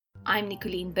I'm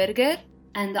Nicoline Burger.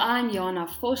 And I'm Jana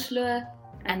Vosloo.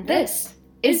 And this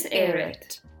is Air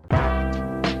It.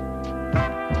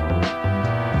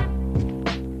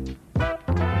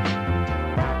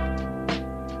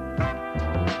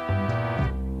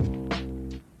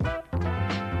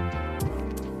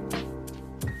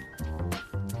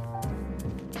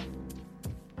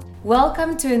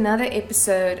 Welcome to another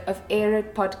episode of Air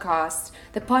It Podcast,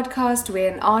 the podcast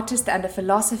where an artist and a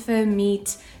philosopher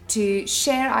meet to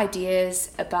share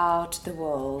ideas about the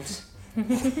world.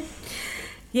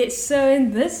 Yes, so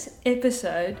in this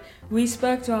episode, we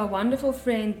spoke to our wonderful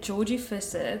friend Georgie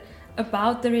Visser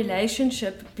about the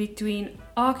relationship between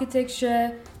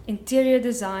architecture, interior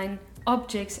design,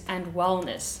 objects, and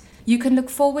wellness. You can look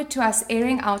forward to us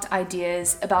airing out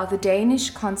ideas about the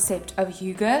Danish concept of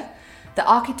hygge, the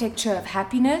architecture of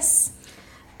happiness,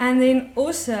 and then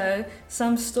also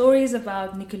some stories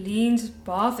about Nicoline's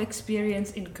bath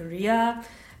experience in Korea,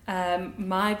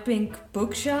 my pink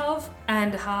bookshelf,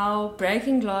 and how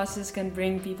breaking glasses can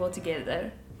bring people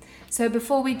together. So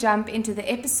before we jump into the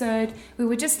episode, we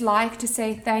would just like to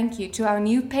say thank you to our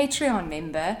new Patreon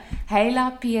member,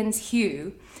 Hayla Piens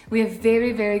Hugh. We are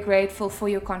very, very grateful for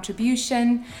your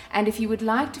contribution. And if you would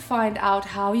like to find out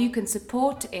how you can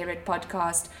support Air It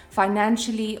Podcast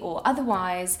financially or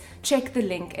otherwise, check the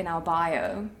link in our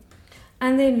bio.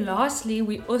 And then lastly,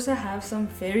 we also have some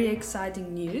very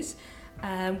exciting news.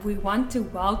 We want to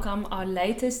welcome our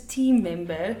latest team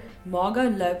member, Margot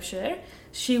Loubser.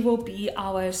 She will be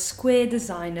our square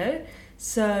designer.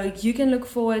 So you can look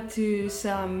forward to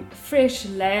some fresh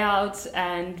layouts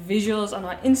and visuals on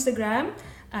our Instagram.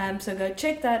 So go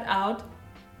check that out.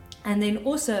 And then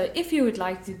also, if you would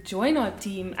like to join our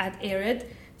team at Air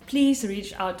It, please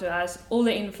reach out to us. All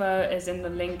the info is in the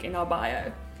link in our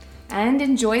bio. And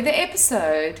enjoy the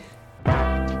episode.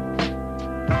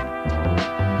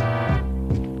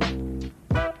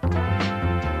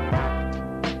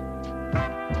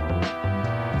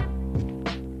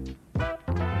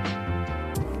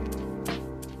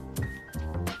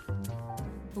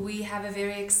 We have a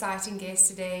very exciting guest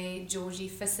today, Georgie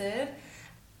Visser,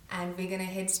 and we're going to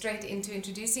head straight into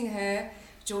introducing her.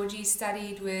 Georgie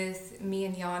studied with me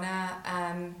and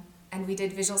Jana, and we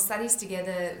did visual studies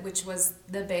together, which was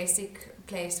the basic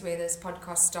place where this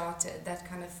podcast started, that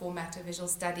kind of format of visual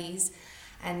studies.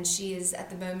 And she is at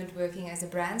the moment working as a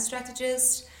brand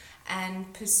strategist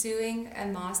and pursuing a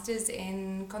master's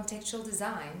in contextual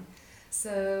design.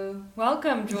 So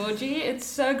welcome, Georgie. It's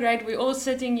so great. We're all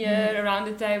sitting here around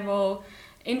the table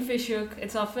in Fishhoek.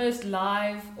 It's our first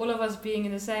live, all of us being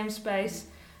in the same space.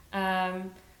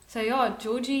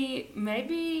 Georgie,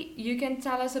 maybe you can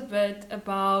tell us a bit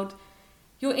about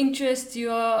your interest.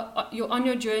 You're on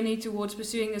your journey towards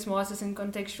pursuing this master's in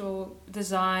contextual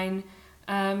design.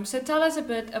 So tell us a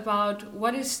bit about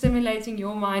what is stimulating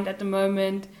your mind at the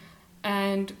moment,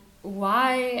 and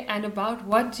why and about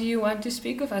what do you want to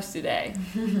speak with us today?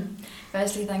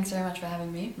 Firstly, thanks very much for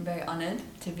having me. I'm very honoured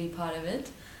to be part of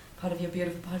it, part of your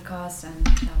beautiful podcast, and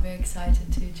I'm very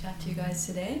excited to chat to you guys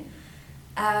today.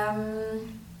 Well,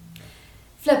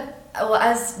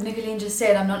 as Nicoline just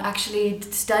said, I'm not actually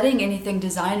studying anything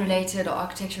design related or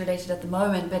architecture related at the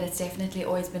moment, but it's definitely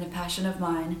always been a passion of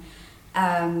mine,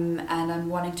 and I'm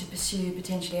wanting to pursue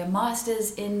potentially a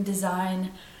master's in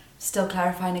design. Still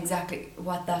clarifying exactly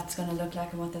what that's going to look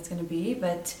like and what that's going to be,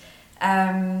 but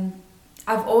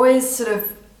I've always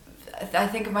I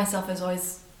think of myself as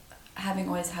having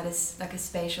always had a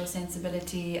spatial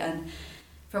sensibility, and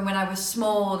from when I was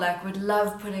small, would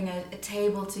love putting a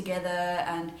table together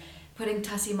and putting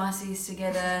tussie-mussies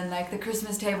together, and the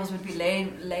Christmas tables would be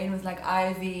laid with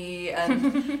ivy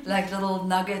and little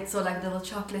nuggets or little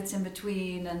chocolates in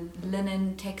between, and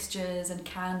linen textures and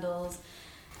candles.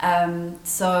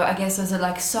 So I guess those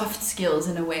are soft skills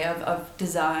in a way of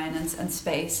design and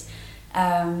space.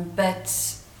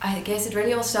 But I guess it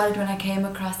really all started when I came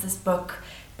across this book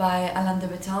by Alain de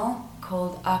Botton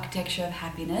called Architecture of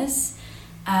Happiness.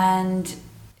 And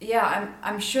yeah,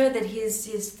 I'm sure that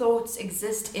his thoughts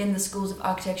exist in the schools of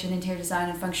architecture and interior design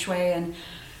and feng shui,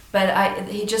 but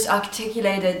he just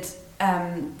articulated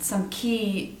some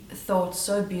key thoughts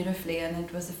so beautifully, and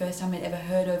it was the first time I'd ever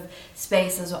heard of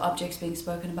spaces or objects being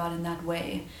spoken about in that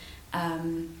way.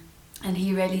 And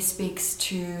he really speaks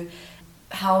to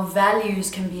how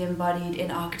values can be embodied in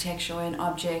architecture or in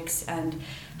objects, and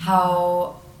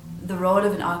how the role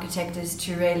of an architect is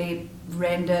to really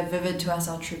render vivid to us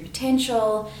our true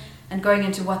potential, and going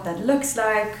into what that looks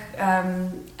like,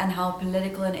 and how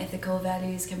political and ethical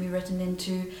values can be written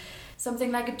into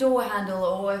something like a door handle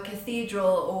or a cathedral,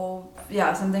 or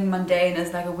something mundane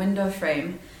as a window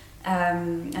frame.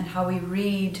 and how we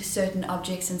read certain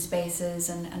objects and spaces,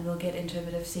 and we'll get into a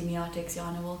bit of semiotics.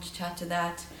 Jana will chat to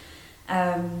that.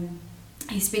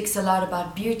 He speaks a lot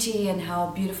about beauty and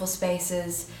how beautiful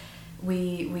spaces,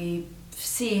 we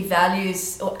see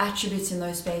values or attributes in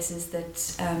those spaces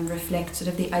that reflect sort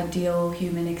of the ideal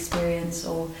human experience,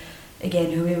 or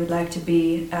again who we would like to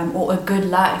be, or a good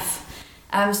life.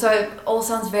 So it all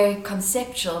sounds very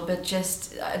conceptual, but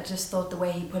I just thought the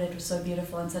way he put it was so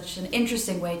beautiful and such an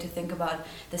interesting way to think about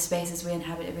the spaces we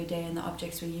inhabit every day and the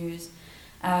objects we use.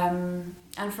 And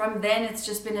from then it's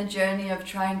just been a journey of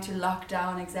trying to lock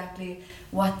down exactly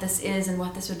what this is and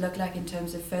what this would look like in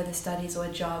terms of further studies or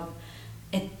a job.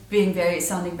 It being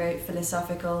sounding very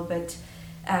philosophical, but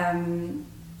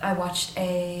I watched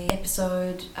a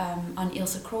episode on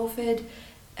Ilse Crawford.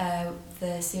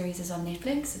 The series is on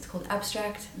Netflix. It's called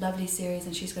Abstract. Lovely series,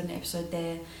 and she's got an episode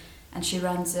there. And she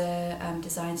runs a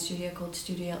design studio called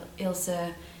Studio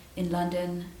Ilse in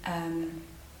London.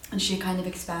 And she kind of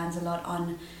expands a lot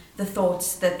on the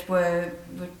thoughts that were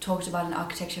talked about in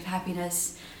Architecture of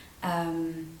Happiness.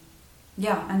 And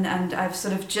I've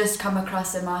sort of just come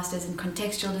across a master's in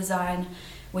contextual design,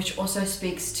 which also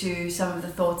speaks to some of the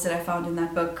thoughts that I found in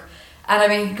that book. And I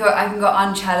mean, I can go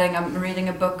on chatting. I'm reading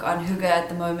a book on Hygge at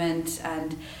the moment,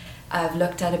 and I've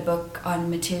looked at a book on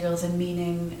materials and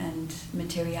meaning and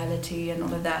materiality and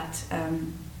all of that.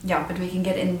 But we can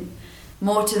get in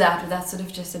more to that, but that's sort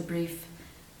of just a brief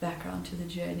background to the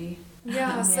journey.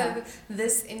 So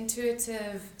this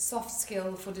intuitive soft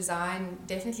skill for design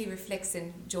definitely reflects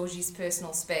in Georgie's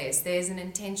personal space. There's an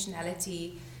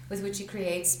intentionality with which you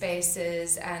create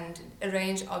spaces and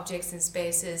arrange objects in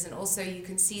spaces, and also you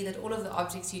can see that all of the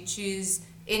objects you choose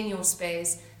in your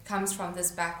space comes from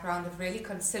this background of really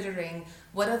considering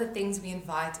what are the things we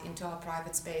invite into our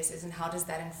private spaces and how does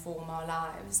that inform our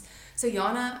lives. So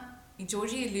Jana,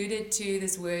 Georgie alluded to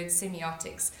this word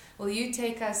semiotics. Will you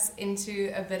take us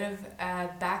into a bit of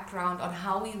background on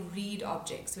how we read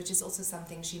objects, which is also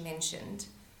something she mentioned?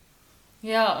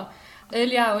 Yeah.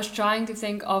 Earlier I was trying to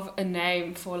think of a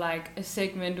name for like a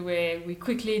segment where we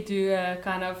quickly do a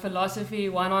kind of philosophy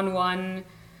one-on-one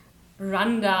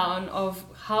rundown of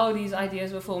how these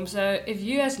ideas were formed. So if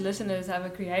you as listeners have a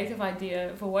creative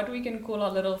idea for what we can call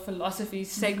our little philosophy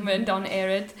segment on Air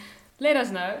It, let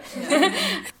us know. Yeah.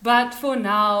 But for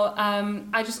now,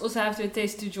 I just also have to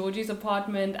attest to Georgie's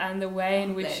apartment and the way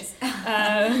in which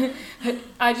I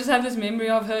just have this memory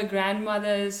of her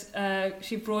grandmother's.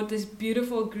 She brought this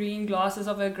beautiful green glasses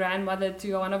of her grandmother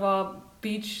to one of our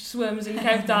beach swims in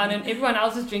Cape Town, and everyone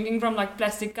else is drinking from like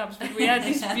plastic cups, but we had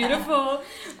these beautiful,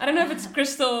 I don't know if it's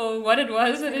crystal or what it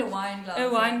was. Like a wine glass. A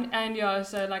wine, and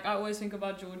so like I always think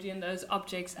about Georgie and those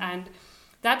objects, and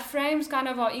that frames kind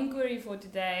of our inquiry for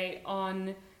today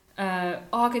on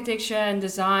architecture and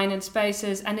design and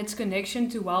spaces and its connection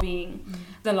to well-being. Mm.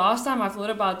 The last time I thought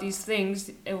about these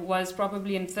things, it was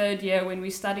probably in third year when we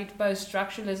studied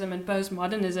post-structuralism and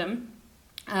postmodernism.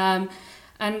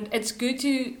 And it's good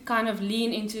to kind of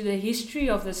lean into the history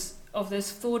of this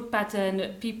thought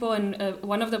pattern. People in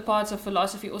one of the parts of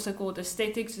philosophy also called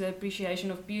aesthetics, the appreciation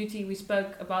of beauty. We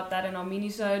spoke about that in our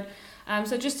mini-sode.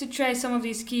 So just to trace some of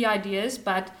these key ideas,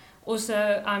 but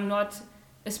also I'm not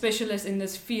a specialist in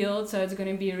this field, so it's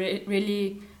going to be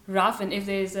really rough. And if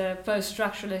there's a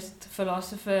post-structuralist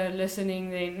philosopher listening,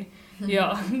 then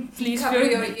please cover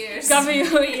your ears. Cover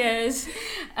your ears.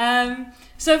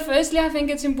 So firstly, I think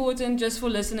it's important just for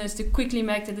listeners to quickly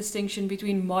make the distinction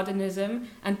between modernism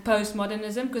and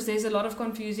postmodernism, because there's a lot of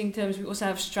confusing terms. We also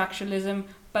have structuralism,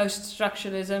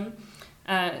 post-structuralism.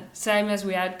 Same as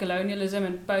we had colonialism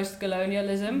and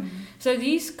post-colonialism. Mm-hmm. So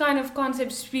these kind of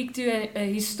concepts speak to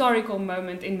a historical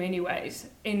moment in many ways,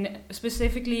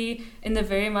 specifically in the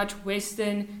very much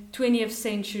Western 20th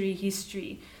century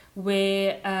history,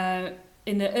 where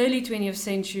in the early 20th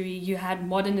century you had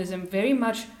modernism, very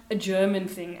much a German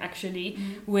thing actually,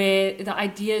 where the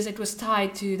ideas, it was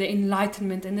tied to the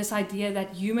Enlightenment and this idea that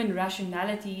human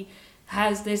rationality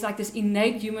there's like this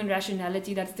innate human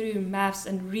rationality that through maths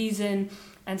and reason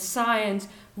and science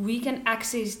we can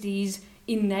access these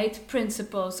innate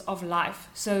principles of life.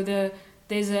 So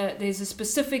there's a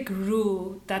specific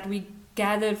rule that we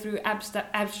gather through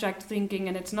abstract thinking,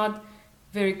 and it's not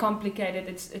very complicated.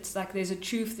 It's like there's a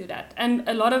truth to that, and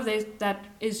a lot of that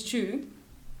is true.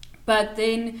 But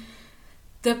then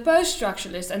the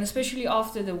post-structuralists, and especially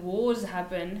after the wars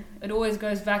happen, it always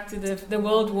goes back to the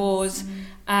world wars,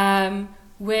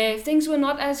 where things were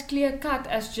not as clear-cut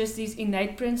as just these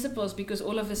innate principles, because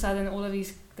all of a sudden all of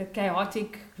the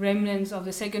chaotic remnants of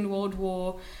the Second World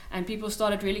War, and people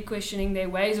started really questioning their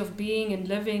ways of being and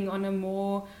living on a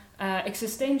more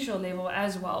existential level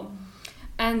as well.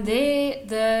 And there,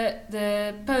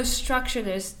 the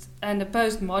post-structuralist and the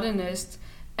postmodernist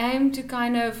aim to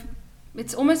kind of,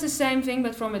 it's almost the same thing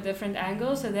but from a different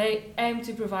angle. So they aim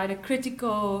to provide a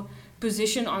critical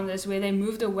position on this, where they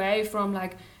moved away from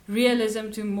like realism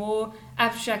to more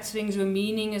abstract things where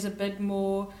meaning is a bit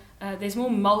more, there's more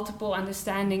multiple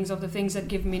understandings of the things that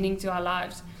give meaning to our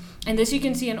lives. And this you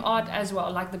can see in art as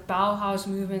well, like the Bauhaus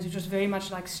movement, which was very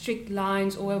much like strict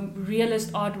lines, or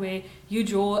realist art where you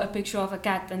draw a picture of a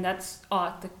cat and that's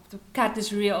art. The cat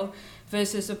is real,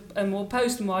 versus a more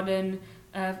postmodern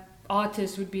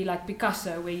artist would be like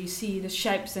Picasso, where you see the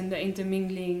shapes and the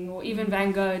intermingling, or even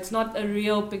Van Gogh. It's not a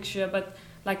real picture, but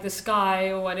like the sky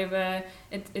or whatever,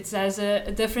 it has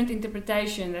a different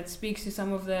interpretation that speaks to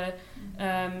some of the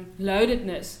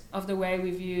loadedness of the way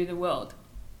we view the world.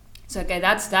 So okay,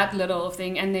 that's that little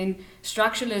thing. And then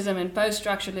structuralism and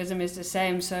post-structuralism is the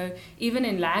same. So even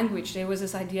in language, there was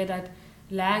this idea that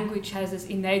language has this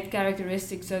innate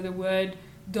characteristic. So the word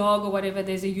dog or whatever,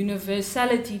 there's a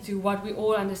universality to what we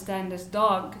all understand as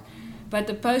dog. But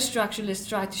the post-structuralists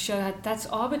tried to show that that's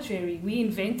arbitrary. We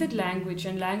invented language,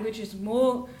 and language is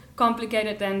more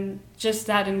complicated than just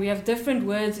that. And we have different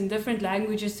words in different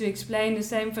languages to explain the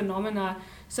same phenomena.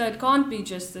 So it can't be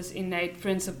just this innate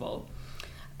principle.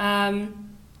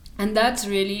 And that's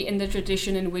really in the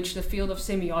tradition in which the field of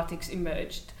semiotics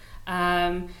emerged.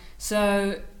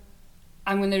 So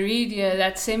I'm going to read here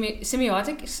that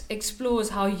semiotics explores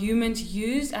how humans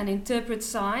use and interpret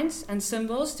signs and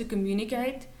symbols to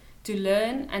communicate, to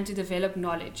learn, and to develop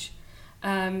knowledge.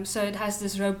 So it has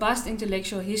this robust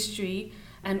intellectual history,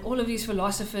 and all of these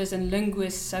philosophers and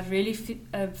linguists have really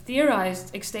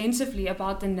theorized extensively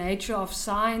about the nature of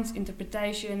science,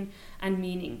 interpretation, and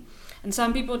meaning. And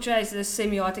some people trace this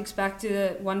semiotics back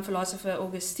to one philosopher,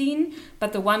 Augustine,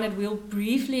 but the one that we'll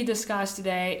briefly discuss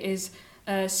today is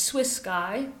a Swiss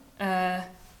guy,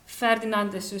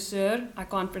 Ferdinand de Saussure. I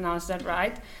can't pronounce that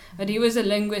right, but he was a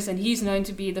linguist, and he's known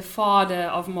to be the father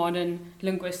of modern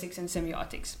linguistics and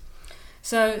semiotics.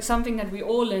 So something that we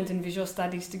all learned in visual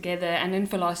studies together, and in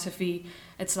philosophy,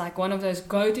 it's like one of those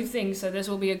go-to things. So this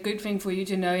will be a good thing for you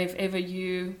to know if ever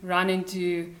you run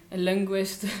into a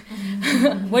linguist.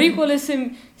 What do you call a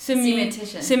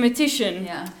semetician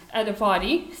at a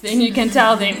party? Then you can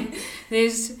tell them.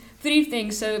 There's 3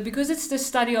 things. So because it's the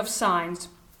study of signs,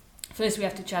 first we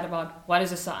have to chat about what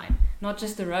is a sign. Not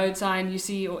just the road sign you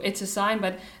see, or it's a sign,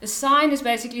 but a sign is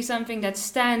basically something that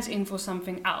stands in for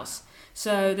something else.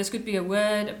 So this could be a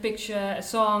word, a picture, a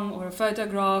song, or a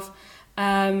photograph.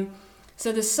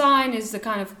 So the sign is the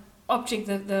kind of object.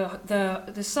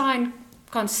 The sign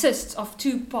consists of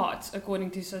 2 parts,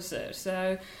 according to Saussure.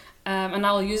 So, and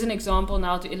I'll use an example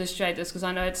now to illustrate this, because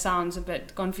I know it sounds a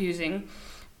bit confusing.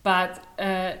 But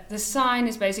the sign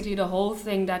is basically the whole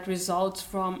thing that results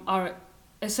from our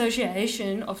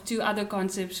association of 2 other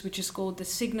concepts, which is called the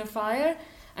signifier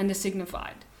and the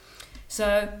signified.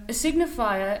 So a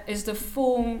signifier is the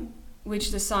form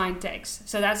which the sign takes.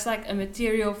 So that's like a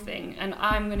material thing. And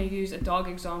I'm going to use a dog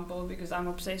example because I'm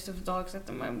obsessed with dogs at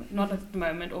the moment. Not at the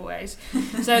moment, always.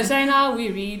 So say now we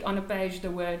read on a page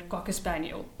the word Cocker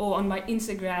Spaniel. Or on my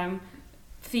Instagram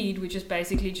feed, which is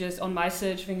basically just on my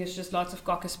search thing, is just lots of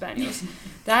Cocker Spaniels.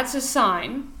 That's a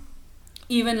sign.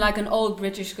 Even like an old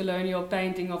British colonial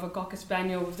painting of a Cocker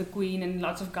Spaniel with the Queen and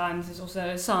lots of guns is also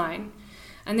a sign.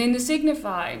 And then the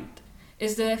signified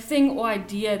is the thing or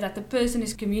idea that the person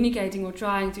is communicating or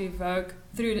trying to evoke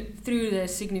through the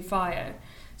signifier.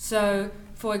 So,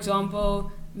 for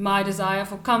example, my desire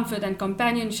for comfort and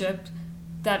companionship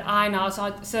that I now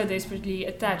so desperately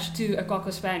attach to a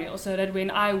Cocker Spaniel, so that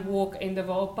when I walk in the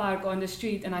Vaal Park on the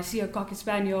street and I see a Cocker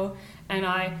Spaniel and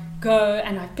I go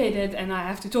and I pet it and I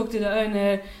have to talk to the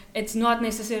owner, it's not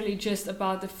necessarily just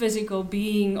about the physical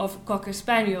being of Cocker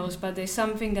Spaniels, but there's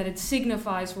something that it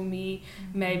signifies for me,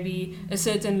 maybe a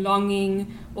certain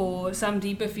longing or some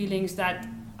deeper feelings that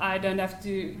I don't have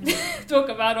to talk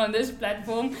about on this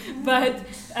platform. But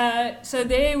so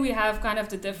there we have kind of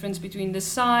the difference between the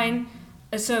sign.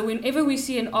 So whenever we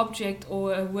see an object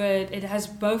or a word, it has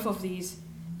both of these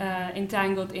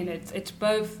entangled in it. It's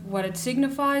both what it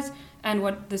signifies and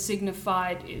what the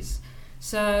signified is.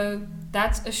 So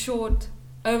that's a short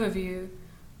overview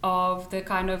of the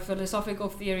kind of philosophical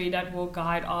theory that will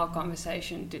guide our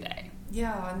conversation today.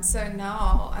 Yeah, and so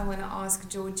now I want to ask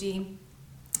Georgie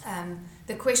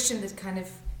the question that kind of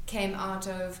came out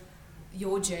of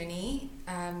your journey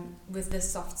with this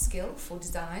soft skill for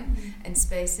design and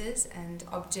spaces and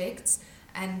objects,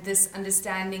 and this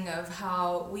understanding of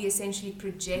how we essentially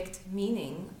project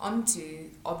meaning onto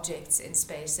objects and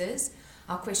spaces.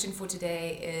 Our question for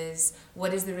today is,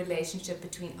 what is the relationship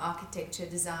between architecture,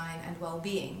 design, and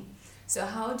well-being? So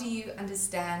how do you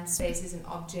understand spaces and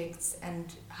objects,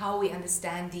 and how we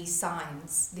understand these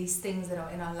signs, these things that are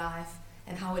in our life,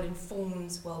 and how it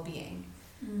informs well-being?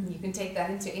 You can take that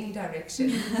into any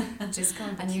direction. Just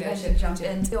come and you guys should jump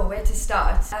in. Where to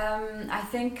start? I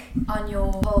think on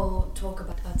your whole talk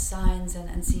about signs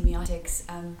and semiotics,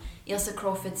 Ilse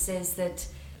Crawford says that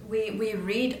we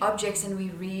read objects and we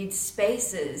read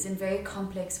spaces in very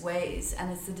complex ways,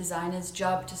 and it's the designer's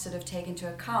job to sort of take into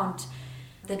account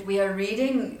that we are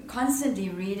constantly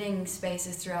reading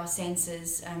spaces through our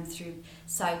senses, through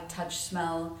sight, touch,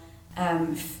 smell,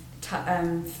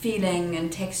 feeling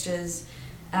and textures,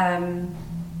 and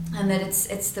that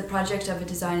it's the project of a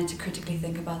designer to critically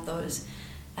think about those.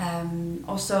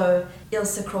 Also,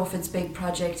 Ilse Crawford's big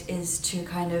project is to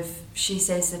she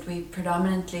says that we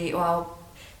predominantly, or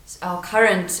our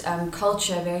current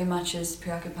culture very much is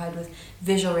preoccupied with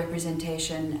visual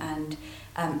representation and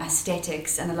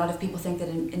aesthetics, and a lot of people think that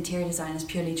interior design is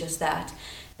purely just that,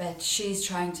 but she's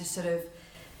trying to sort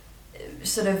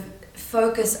of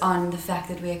focus on the fact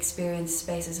that we experience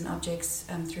spaces and objects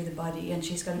through the body, and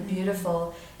she's got a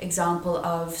beautiful example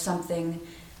of something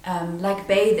like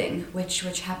bathing,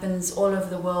 which happens all over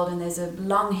the world, and there's a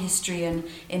long history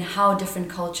in how different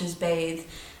cultures bathe,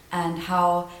 and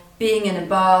how being in a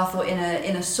bath or in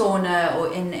a sauna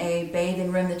or in a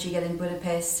bathing room that you get in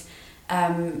Budapest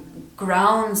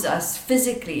grounds us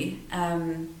physically,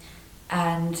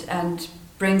 and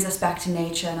brings us back to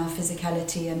nature and our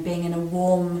physicality, and being in a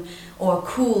warm or a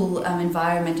cool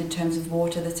environment in terms of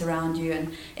water that's around you,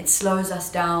 and it slows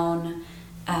us down.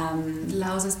 It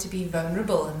allows us to be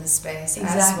vulnerable in the space.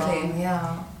 Exactly. As well.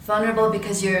 Yeah. Vulnerable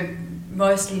because you're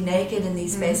mostly naked in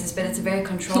these spaces, but it's a very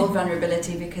controlled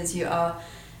vulnerability because you are.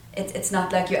 It's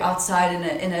not like you're outside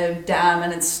in a dam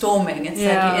and it's storming. It's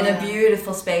like you're in a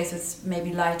beautiful space with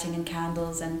maybe lighting and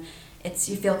candles, and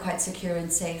you feel quite secure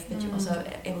and safe, but you're also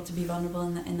able to be vulnerable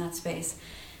in that space.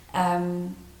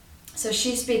 So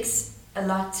she speaks a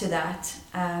lot to that,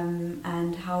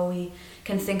 and how we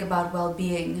can think about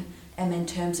well-being in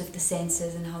terms of the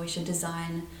senses, and how we should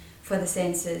design for the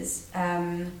senses.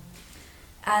 And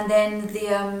then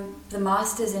the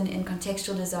masters in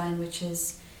contextual design, which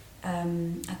is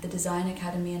at the Design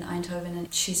Academy in Eindhoven,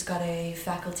 and she's got a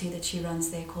faculty that she runs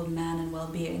there called Man and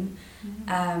Wellbeing.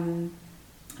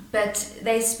 But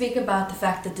they speak about the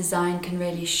fact that design can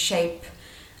really shape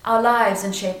our lives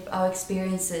and shape our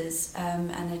experiences,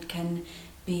 and it can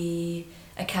be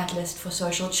a catalyst for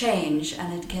social change,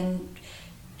 and it can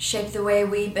shape the way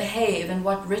we behave and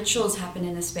what rituals happen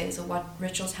in a space, or what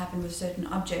rituals happen with certain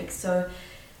objects. So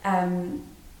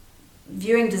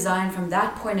viewing design from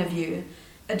that point of view,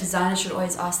 a designer should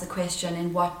always ask the question,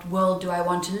 in what world do I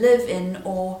want to live in,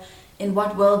 or in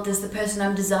what world does the person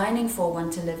I'm designing for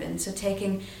want to live in? So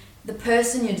taking the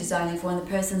person you're designing for and the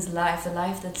person's life, the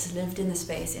life that's lived in the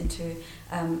space, into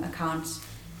account,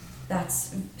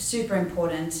 that's super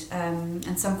important.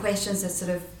 And some questions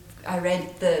that I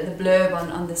read the blurb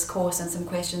on this course, and some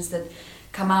questions that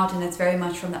come out, and it's very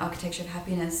much from the Architecture of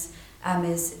Happiness,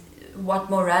 is what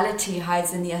morality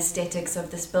hides in the aesthetics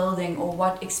of this building, or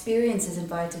what experience is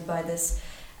invited by this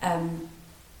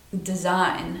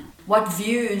design, what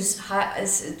views,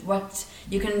 what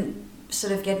you can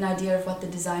sort of get an idea of what the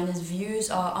designer's views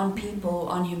are on people,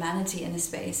 on humanity in a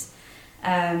space,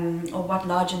 or what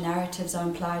larger narratives are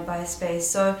implied by a space.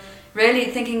 So really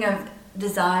thinking of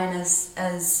design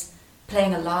as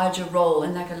playing a larger role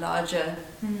in like a larger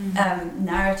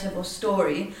narrative or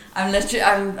story.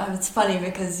 It's funny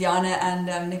because Jana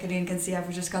and Nicoline can see I've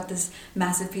just got this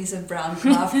massive piece of brown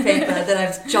craft paper that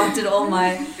I've jotted all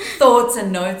my thoughts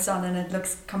and notes on, and it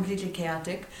looks completely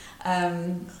chaotic,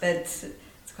 but it's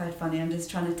quite funny. I'm just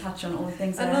trying to touch on all the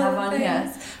things that I have on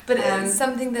here. But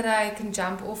something that I can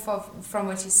jump off of from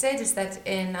what you said is that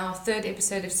in our 3rd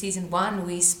episode of season 1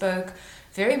 we spoke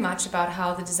very much about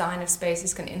how the design of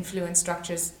spaces can influence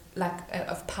structures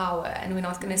of power, and we're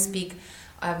not going to speak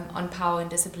on power and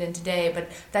discipline today,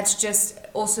 but that's just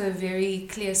also a very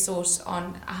clear source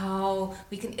on how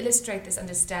we can illustrate this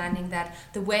understanding that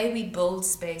the way we build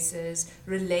spaces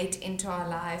relate into our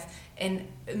life in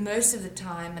most of the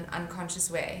time an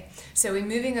unconscious way. So we're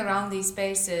moving around these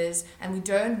spaces and we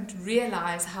don't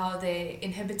realize how they're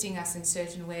inhibiting us in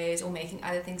certain ways or making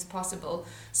other things possible,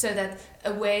 so that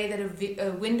a way that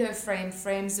a window frame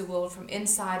frames the world from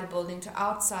inside a building to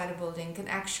outside a building can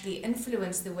actually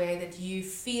influence the way that you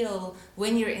feel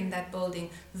when you're in that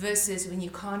building versus when you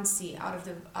can't see out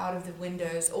of the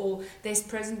windows, or there's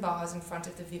prison bars in front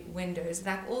of the windows,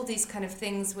 like all these kind of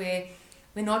things where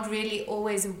we're not really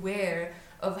always aware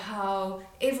of how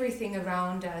everything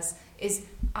around us is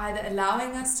either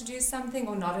allowing us to do something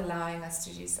or not allowing us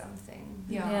to do something.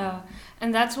 Yeah.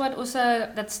 And that's what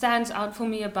also that stands out for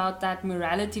me about that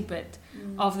morality bit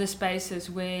of the spaces,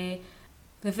 where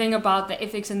the thing about the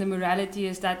ethics and the morality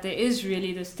is that there is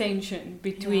really this tension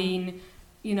between,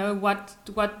 you know, what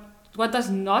does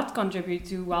not contribute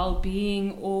to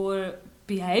well-being or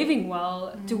behaving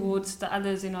well towards the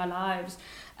others in our lives.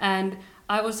 And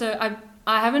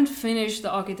I haven't finished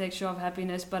The Architecture of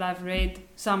Happiness, but I've read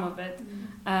some of it.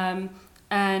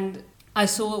 And I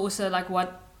saw also like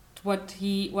what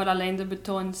Alain de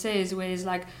Botton says, where he's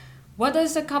like, what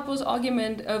does a couple's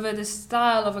argument over the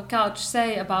style of a couch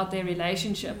say about their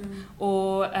relationship?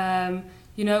 Or,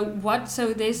 you know,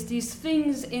 so there's these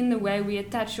things in the way we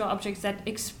attach to objects that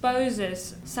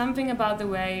exposes something about the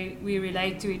way we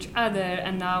relate to each other,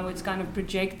 and now it's kind of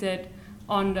projected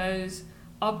on those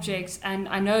objects. And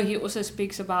I know he also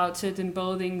speaks about certain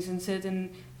buildings and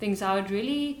certain things, how it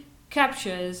really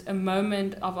captures a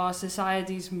moment of our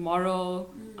society's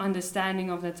moral understanding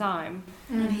of the time.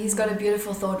 And he's got a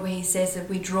beautiful thought where he says that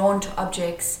we're drawn to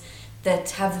objects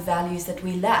that have the values that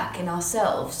we lack in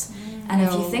ourselves. And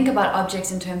if you think about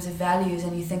objects in terms of values,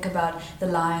 and you think about the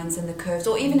lines and the curves,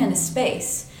 or even in a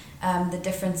space, the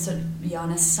different sort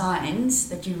of signs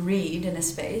that you read in a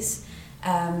space,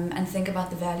 and think about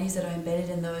the values that are embedded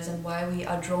in those and why we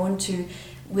are drawn to.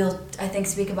 We'll, I think,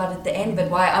 speak about it at the end, but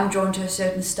why I'm drawn to a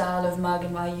certain style of mug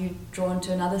and why you're drawn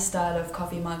to another style of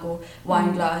coffee mug or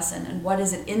wine glass, and what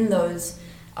is it in those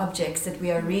objects that we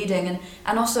are reading,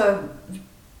 and also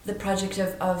the project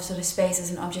of sort of spaces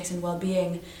and objects and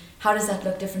well-being. How does that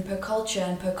look different per culture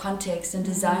and per context, and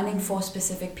designing for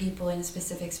specific people in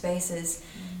specific spaces,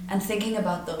 and thinking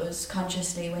about those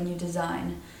consciously when you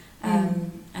design,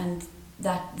 and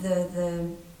that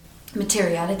the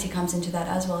materiality comes into that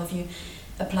as well. If you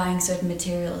applying certain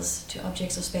materials to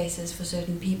objects or spaces for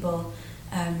certain people,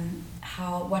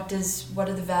 what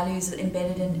are the values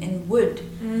embedded in wood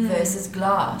versus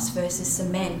glass versus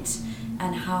cement,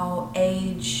 and how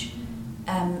age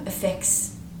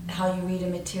affects how you read a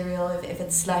material, if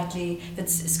it's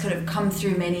kind of come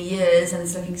through many years and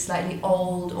it's looking slightly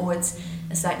old, or it's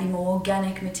a slightly more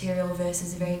organic material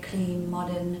versus a very clean,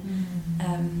 modern.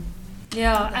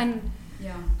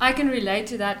 I can relate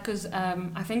to that because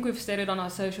I think we've said it on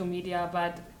our social media,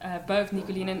 but both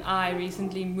Nicoline and I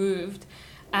recently moved,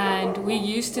 and we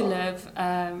used to live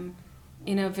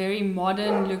in a very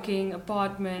modern looking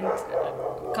apartment,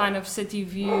 kind of city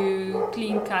view,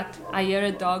 clean cut. I hear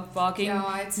a dog barking.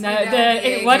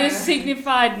 What is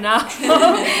signified now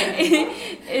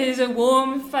is a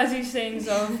warm, fuzzy sense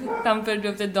of comfort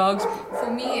with the dogs.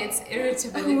 For me, it's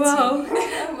irritability. Wow,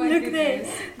 oh my look goodness.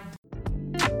 there.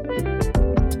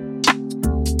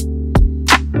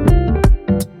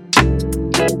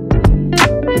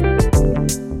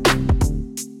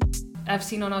 I've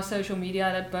seen on our social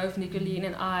media that both Nicoline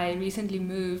and I recently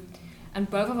moved, and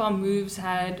both of our moves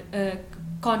had a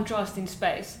contrasting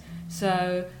space.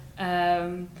 So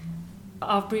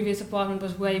our previous apartment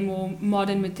was way more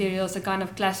modern materials, a kind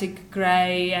of classic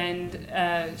grey and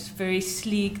very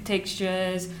sleek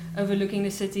textures, overlooking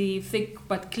the city, thick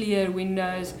but clear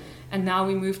windows. And now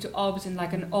we moved to Obs in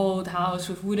like an old house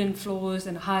with wooden floors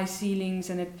and high ceilings,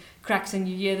 and it cracks and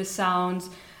you hear the sounds.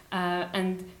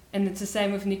 And it's the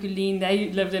same with Nicoline.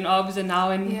 They lived in Obs, and now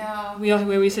we are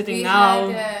where we're sitting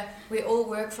now. We all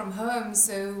work from home,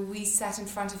 so we sat in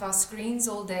front of our screens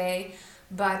all day,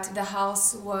 but the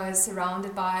house was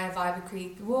surrounded by a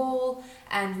vibroquine wall,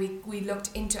 and we looked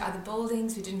into other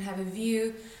buildings. We didn't have a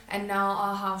view, and now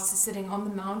our house is sitting on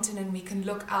the mountain, and we can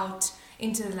look out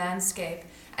into the landscape,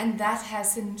 and that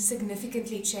has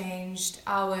significantly changed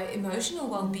our emotional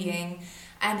well-being.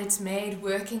 And it's made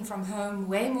working from home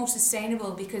way more sustainable,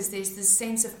 because there's this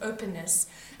sense of openness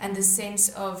and this sense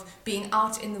of being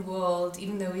out in the world,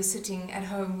 even though we're sitting at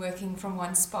home working from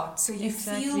one spot. So you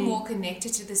feel more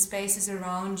connected to the spaces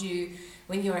around you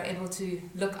when you're able to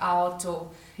look out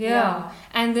or...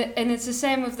 And it's the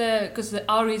same with because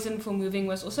our reason for moving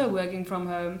was also working from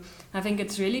home. I think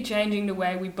it's really changing the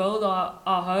way we build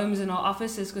our homes and our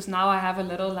offices, because now I have a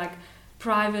little like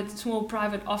small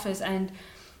private office, and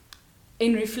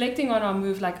in reflecting on our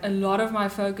move, like a lot of my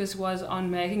focus was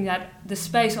on making that the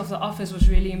space of the office was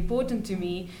really important to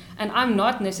me. And I'm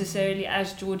not necessarily,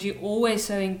 as Georgie, always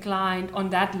so inclined on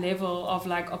that level of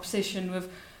like obsession with,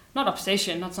 not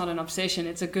obsession, that's not an obsession,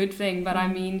 it's a good thing. But I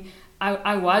mean,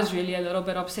 I was really a little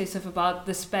bit obsessive about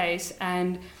the space.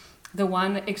 And the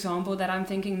one example that I'm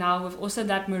thinking now with also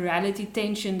that morality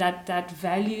tension, that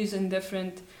values and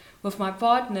different with my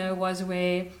partner, was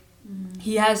where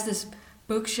he has this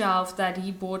bookshelf that he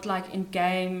bought like in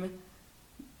game,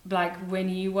 like when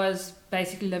he was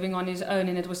basically living on his own,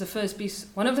 and it was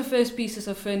one of the first pieces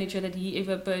of furniture that he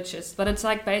ever purchased. But it's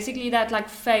like basically that like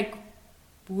fake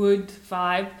wood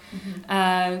vibe,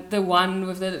 the one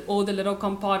with all the little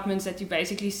compartments that you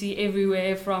basically see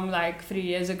everywhere from like 3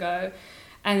 years ago.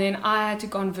 And then I had to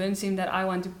convince him that I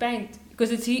want to paint,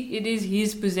 because it is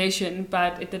his possession,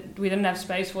 but we didn't have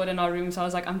space for it in our room. So I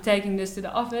was like, I'm taking this to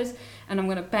the office and I'm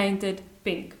going to paint it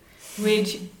pink, which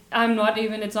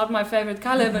it's not my favorite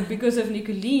color, but because of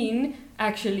Nicoline,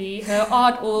 actually, her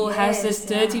art has this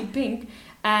dirty pink.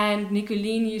 And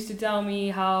Nicoline used to tell me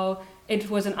how it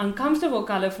was an uncomfortable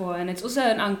color for her, and it's also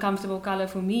an uncomfortable color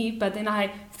for me. But then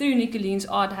through Nicoline's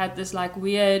art, had this like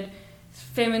weird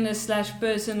feminist /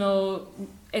 personal,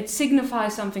 it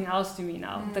signifies something else to me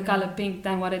now, the color pink,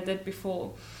 than what it did before.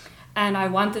 And I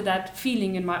wanted that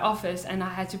feeling in my office, and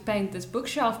I had to paint this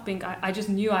bookshelf pink. I just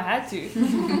knew I had to.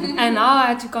 And now I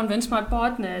had to convince my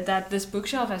partner that this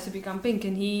bookshelf has to become pink,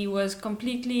 and he was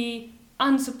completely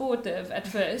unsupportive at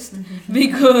first,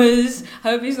 because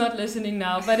hope he's not listening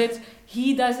now, but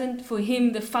for him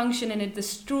the function, and it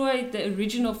destroyed the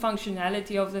original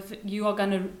functionality of you are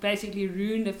going to basically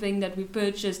ruin the thing that we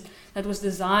purchased that was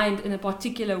designed in a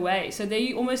particular way. So there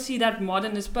you almost see that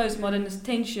modernist postmodernist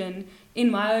tension in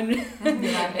my own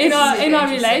in our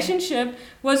relationship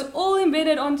was all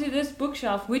embedded onto this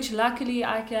bookshelf, which luckily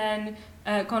I can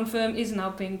confirm is now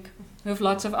pink with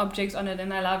lots of objects on it,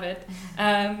 and I love it.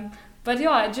 But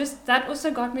yeah, that also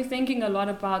got me thinking a lot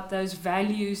about those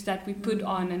values that we put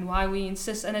on and why we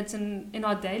insist, and it's in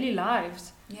our daily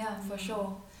lives. Yeah, for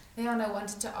sure. Leon, I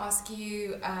wanted to ask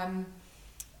you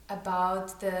about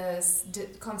the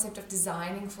concept of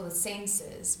designing for the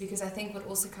senses, because I think what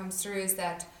also comes through is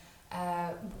that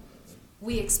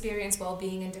we experience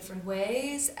well-being in different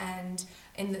ways, and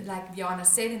like Jana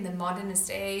said, in the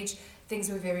modernist age, things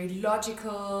were very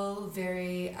logical,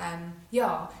 very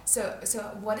so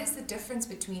what is the difference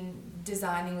between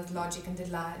designing with logic and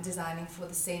designing for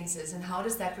the senses, and how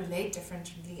does that relate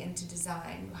differently into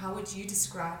design? How would you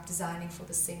describe designing for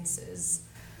the senses?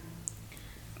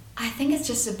 I think it's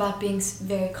just about being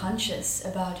very conscious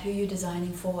about who you're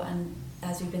designing for, and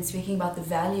as we've been speaking about, the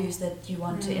values that you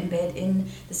want to embed in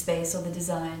the space or the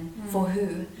design for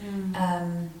who.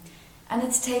 And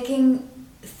it's taking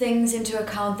things into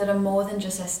account that are more than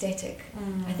just aesthetic.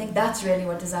 I think that's really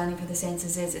what designing for the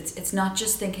senses is. It's not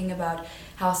just thinking about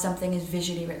how something is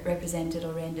visually represented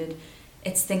or rendered.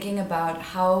 It's thinking about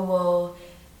how will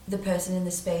the person in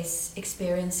the space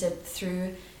experience it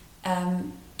through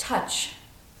touch,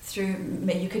 through,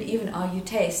 you could even argue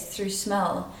taste, through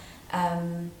smell,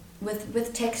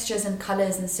 with textures and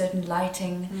colors and certain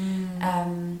lighting.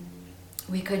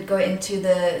 We could go into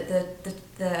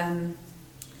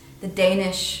the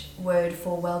Danish word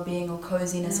for well-being or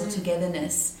coziness or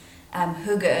togetherness,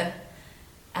 hygge,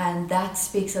 and that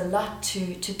speaks a lot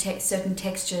to certain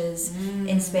textures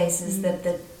in spaces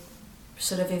that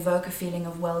sort of evoke a feeling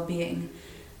of well-being.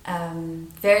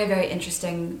 Very, very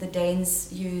interesting. The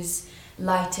Danes use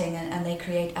lighting and they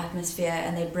create atmosphere,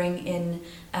 and they bring in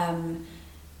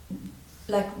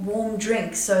like warm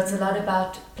drinks, so it's a lot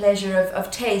about pleasure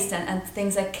of taste, and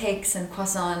things like cakes and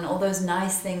croissant, all those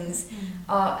nice things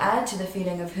add to the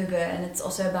feeling of hygge. And it's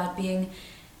also about being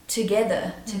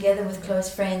together with close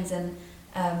friends, and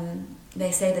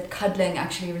they say that cuddling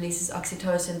actually releases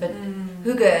oxytocin, but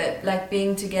hygge, like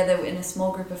being together in a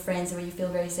small group of friends where you feel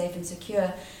very safe and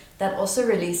secure, that also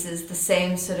releases the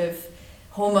same sort of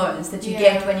hormones that you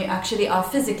get when you actually are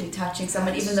physically touching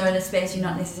someone, even though in a space you're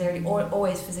not necessarily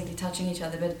always physically touching each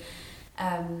other. But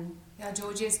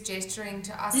Georgie is gesturing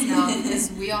to us now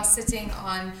because we are sitting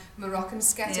on Moroccan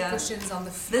scatter cushions on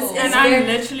the floor. And I'm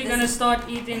literally going to start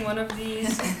eating one of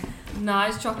these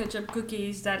nice chocolate chip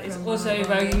cookies that is also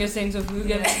evoking a sense of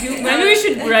hygge. Maybe we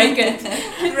should break it.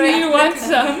 Do you want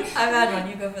some? I've had one,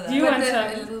 you go for that. Do you want some?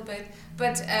 A little bit.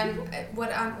 But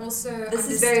what I'm also this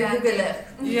is very hygge.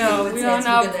 Yeah, we are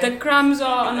now. The crumbs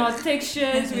are on our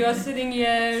textures. We are sitting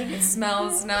here. It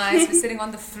smells nice. We're sitting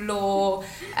on the floor,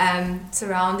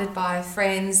 surrounded by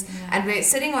friends, and we're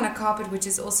sitting on a carpet, which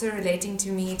is also relating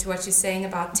to what you're saying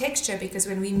about texture. Because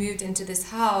when we moved into this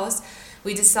house,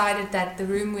 we decided that the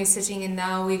room we're sitting in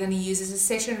now, we're going to use as a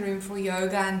session room for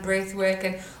yoga and breath work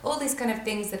and all these kind of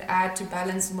things that add to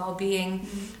balance and well-being,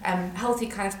 healthy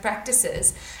kind of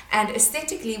practices. And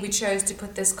aesthetically, we chose to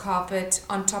put this carpet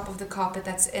on top of the carpet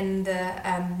that's in the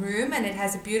room, and it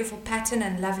has a beautiful pattern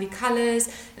and lovely colors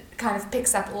kind of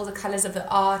picks up all the colors of the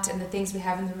art and the things we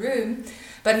have in the room.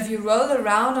 But if you roll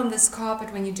around on this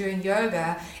carpet when you're doing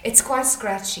yoga, it's quite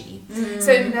scratchy.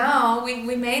 So now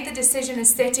we made the decision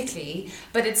aesthetically,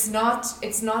 but it's not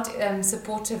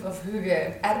supportive of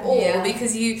hygge at all,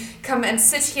 because you come and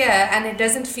sit here and it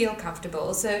doesn't feel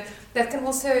comfortable. So that can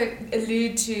also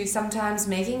allude to sometimes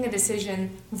making a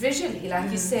decision visually,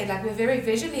 like you said, like we're very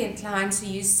visually inclined. So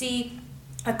you see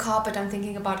a carpet, I'm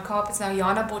thinking about carpets now.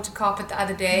 Jana bought a carpet the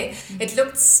other day. It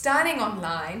looked stunning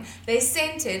online. They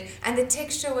sent it, and the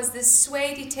texture was this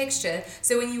suede texture.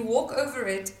 So when you walk over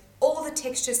it, all the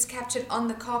texture's captured on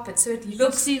the carpet. So it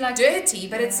looks like dirty,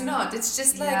 but it's not. It's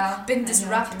just like been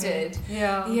disrupted.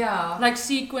 Yeah. Like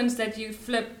sequins that you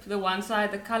flip the one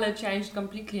side, the color changed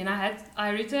completely, and I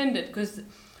returned it because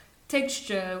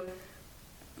texture.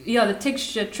 Yeah, the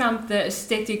texture trumped the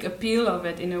aesthetic appeal of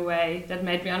it in a way that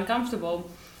made me uncomfortable.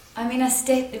 I mean,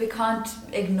 we can't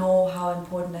ignore how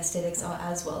important aesthetics are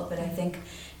as well, but I think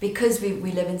because we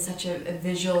live in such a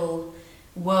visual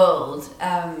world,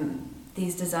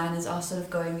 these designers are sort of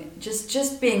going,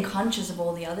 just being conscious of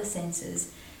all the other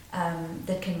senses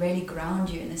that can really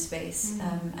ground you in a space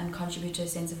and contribute to a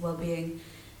sense of well-being.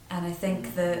 And I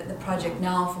think the project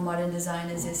now for modern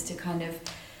designers is to kind of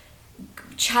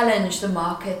challenge the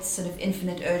market's sort of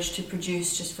infinite urge to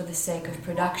produce just for the sake of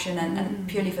production and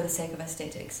purely for the sake of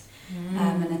aesthetics.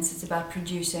 And it's about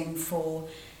producing for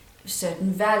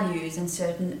certain values and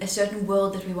a certain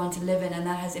world that we want to live in, and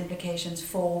that has implications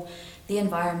for the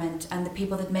environment and the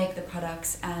people that make the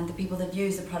products and the people that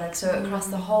use the products. So across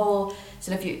the whole,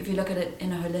 so if you look at it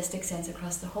in a holistic sense,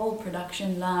 across the whole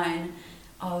production line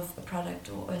of a product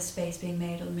or a space being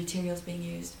made or the materials being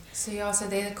used. So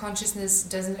there the consciousness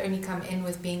doesn't only come in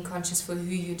with being conscious for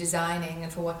who you're designing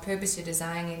and for what purpose you're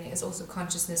designing, it's also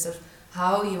consciousness of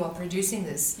how you are producing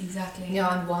this. Exactly.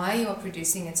 Yeah, and why you are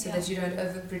producing it so that you don't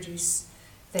overproduce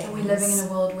things. And we're living in a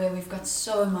world where we've got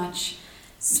so much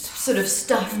sort of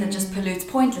stuff that just pollutes,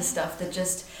 pointless stuff that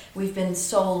just we've been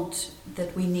sold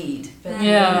that we need, but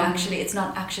actually it's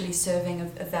not actually serving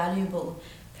a valuable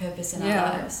purpose in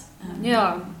our lives.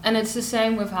 And it's the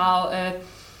same with how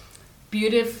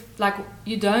like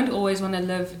you don't always want to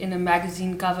live in a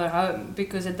magazine cover home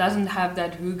because it doesn't have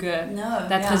that hygge,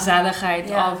 that gezelligheid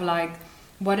of like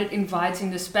what it invites in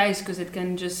the space, because it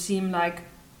can just seem like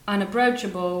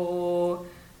unapproachable or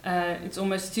it's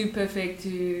almost too perfect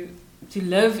to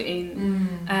live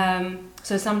in.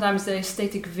 So sometimes the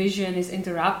aesthetic vision is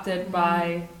interrupted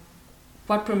by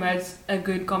what promotes a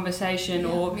good conversation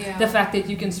or the fact that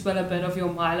you can spill a bit of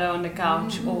your Milo on the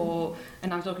couch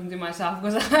and I'm talking to myself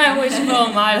because I always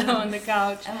spill Milo on the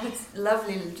couch. And what's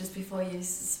lovely, just before you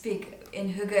speak,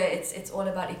 in hygge it's all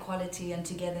about equality and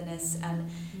togetherness and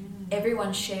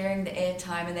everyone sharing the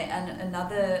airtime and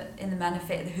another in the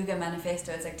hygge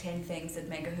manifesto, it's like 10 things that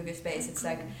make a hygge space. It's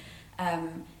like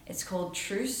it's called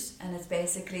Truce, and it's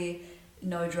basically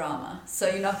no drama. So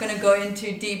you're not going to go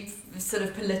into deep sort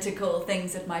of political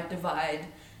things that might divide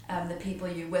the people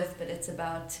you're with, but it's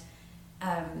about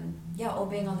all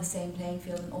being on the same playing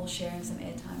field and all sharing some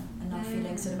airtime and not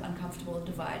feeling sort of uncomfortable or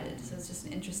divided. So it's just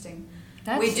an interesting.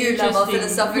 We do love our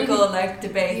philosophical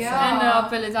debates.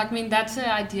 That's an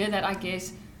idea that I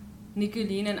guess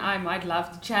Nicoline and I might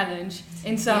love to challenge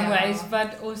in some ways,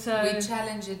 but also we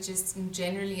challenge it just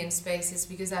generally in spaces,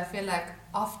 because I feel like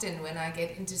often when I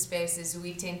get into spaces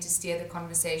we tend to steer the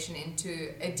conversation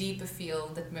into a deeper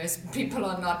field that most people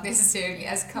are not necessarily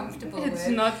as comfortable with.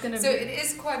 It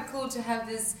is quite cool to have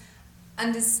this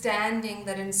understanding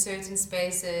that in certain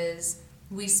spaces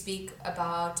we speak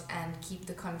about and keep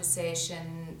the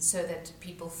conversation so that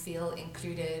people feel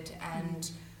included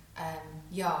and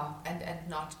and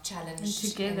not challenged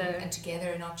and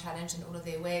together and not challenged in all of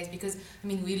their ways, because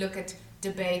we look at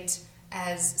debate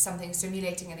as something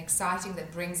stimulating and exciting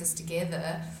that brings us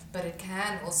together, but it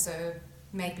can also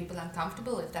make people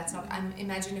uncomfortable if that's not.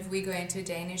 Imagine if we go into a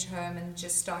Danish home and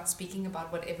just start speaking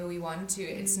about whatever we want to.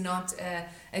 It's not a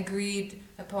agreed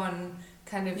upon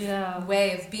kind of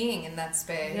way of being in that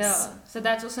space. So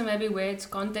that's also maybe where it's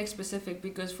context specific,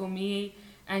 because for me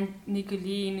and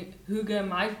Nicoline, hygge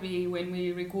might be when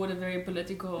we record a very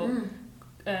political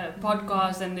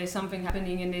podcast and there's something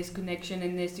happening and there's connection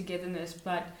and there's togetherness,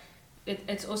 but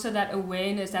it's also that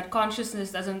awareness, that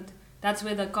consciousness doesn't, that's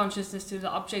where the consciousness to the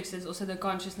objects is also the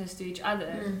consciousness to each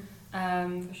other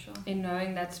for sure. In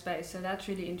knowing that space. So that's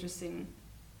really interesting.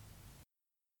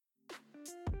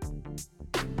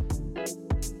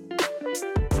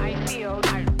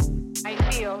 I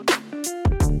feel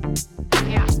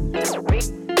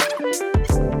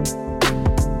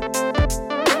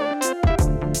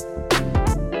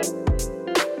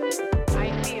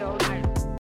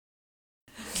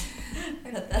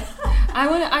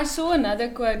saw another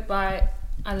quote by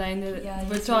Alain de Yeah, you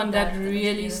Botton said that that was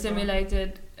really beautiful.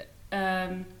 stimulated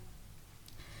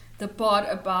the part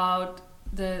about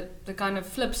the kind of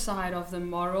flip side of the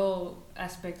moral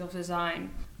aspect of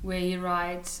design, where he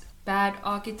writes, bad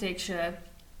architecture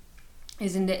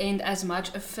is in the end as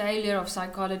much a failure of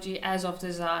psychology as of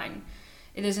design.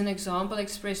 It is an example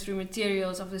expressed through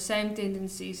materials of the same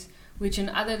tendencies which in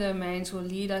other domains will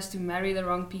lead us to marry the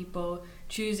wrong people,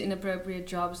 choose inappropriate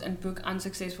jobs and book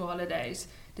unsuccessful holidays.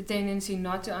 The tendency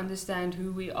not to understand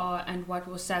who we are and what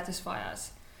will satisfy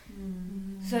us.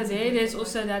 So there's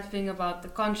also that thing about the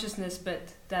consciousness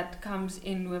bit that comes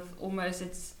in with almost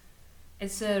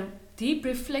it's a deep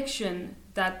reflection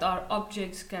that our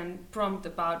objects can prompt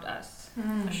about us.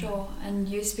 For sure. And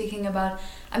you speaking about,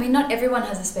 I mean, not everyone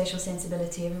has a spatial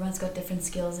sensibility. Everyone's got different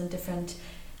skills and different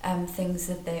things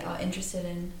that they are interested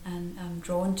in and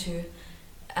drawn to.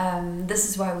 This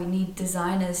is why we need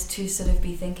designers to sort of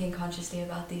be thinking consciously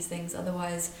about these things.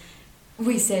 Otherwise,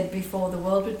 we said before, the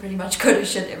world would pretty much go to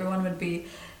shit. Everyone would be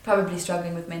probably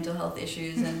struggling with mental health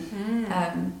issues,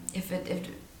 and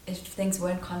if things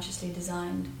weren't consciously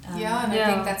designed. I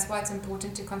think that's why it's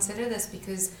important to consider this,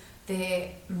 because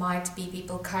there might be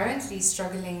people currently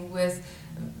struggling with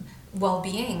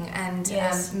well-being and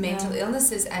mental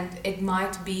illnesses, and it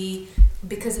might be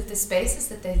because of the spaces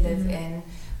that they live in,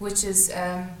 which is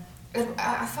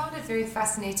I found it very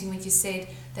fascinating when you said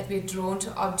that we're drawn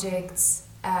to objects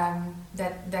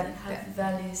that have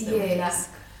values that we lack.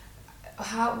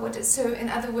 So in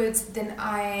other words, then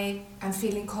I'm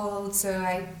feeling cold, so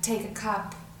I take a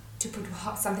cup to put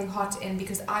something hot in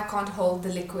because I can't hold the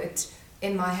liquid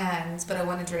in my hands, but I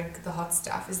want to drink the hot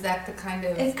stuff. Is that the kind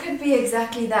of... It could be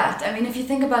exactly that. I mean, if you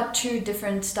think about two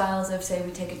different styles of, say,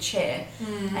 we take a chair,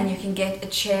 and you can get a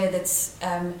chair that's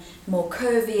more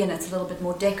curvy and it's a little bit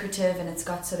more decorative, and it's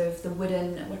got sort of the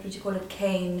wooden, what would you call it,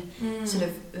 cane, sort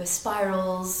of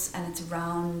spirals, and it's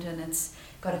round and it's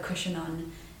got a cushion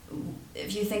on.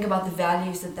 If you think about the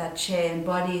values that chair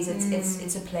embodies,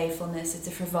 it's a playfulness, it's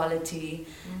a frivolity,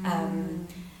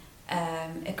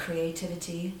 a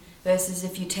creativity. Versus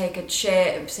if you take a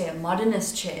chair, say a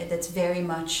modernist chair, that's very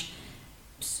much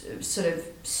sort of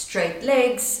straight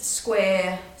legs,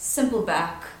 square, simple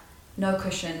back, no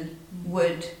cushion,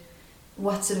 wood.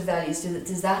 What sort of values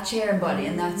does that chair embody?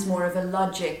 And that's more of a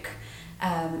logic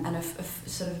and a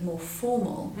sort of more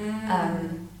formal.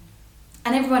 And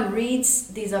everyone reads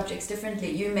these objects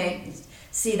differently. You may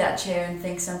see that chair and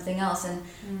think something else.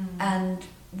 And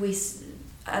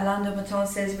Alain de Botton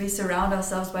says we surround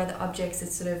ourselves by the objects that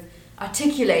sort of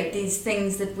articulate these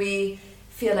things that we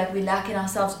feel like we lack in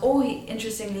ourselves. Or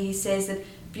interestingly, he says that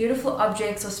beautiful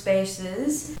objects or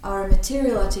spaces are a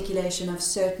material articulation of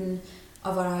certain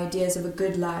of our ideas of a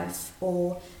good life,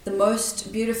 or the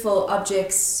most beautiful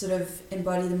objects sort of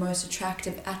embody the most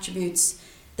attractive attributes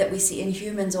that we see in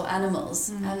humans or animals.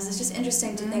 And it's just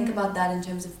interesting to think about that in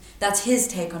terms of, that's his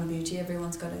take on beauty.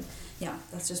 Everyone's got it. Yeah,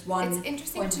 that's just one. It's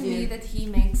interesting to me that he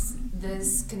makes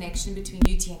this connection between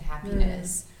beauty and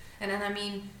happiness. And I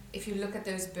mean, if you look at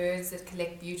those birds that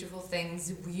collect beautiful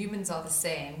things, humans are the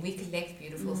same. We collect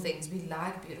beautiful things. We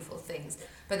like beautiful things.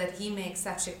 But that he makes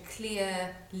such a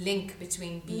clear link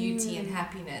between beauty and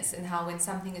happiness, and how when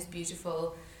something is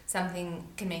beautiful, something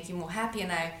can make you more happy.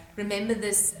 And I remember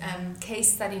this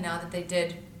case study now that they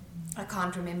did. I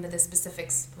can't remember the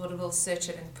specifics, but we'll search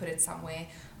it and put it somewhere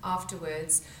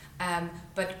afterwards.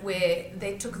 But where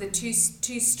they took the two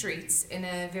streets in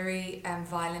a very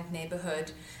violent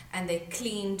neighborhood, and they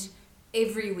cleaned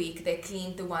every week. They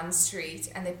cleaned the one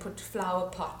street, and they put flower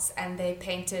pots, and they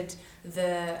painted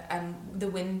the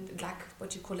wind, like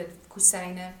what you call it,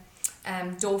 kusine,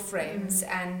 door frames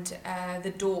and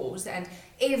the doors, and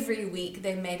every week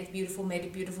they made it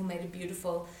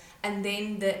beautiful, and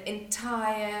then the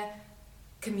entire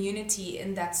community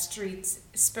in that street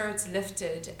spirits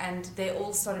lifted, and they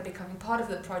all started becoming part of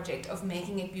the project of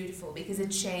making it beautiful because it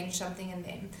changed something in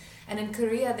them. And in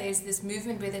Korea there's this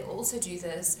movement where they also do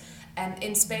this, and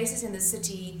in spaces in the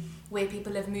city where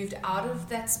people have moved out of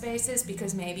that spaces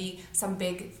because maybe some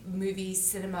big movie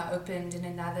cinema opened in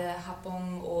another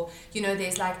hapong, or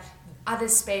there's like other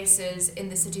spaces in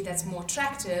the city that's more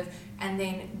attractive, and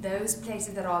then those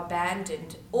places that are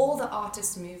abandoned, all the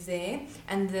artists move there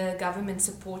and the government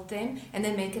support them, and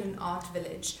they make it an art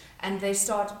village, and they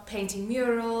start painting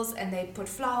murals, and they put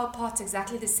flower pots,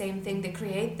 exactly the same thing. They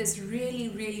create this really,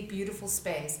 really beautiful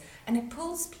space, and it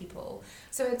pulls people.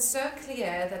 So it's so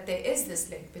clear that there is this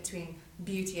link between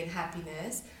beauty and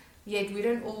happiness, yet we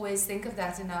don't always think of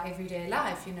that in our everyday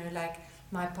life, like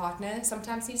my partner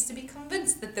sometimes needs to be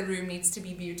convinced that the room needs to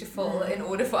be beautiful in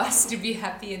order for us to be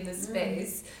happy in the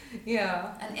space.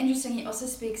 Yeah. And interesting, he also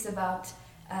speaks about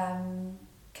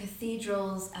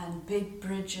cathedrals and big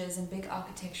bridges and big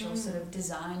architectural sort of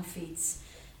design feats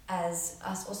as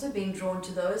us also being drawn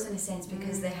to those in a sense,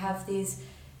 because they have these,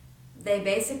 they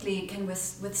basically can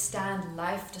withstand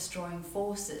life-destroying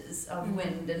forces of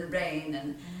wind and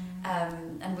rain,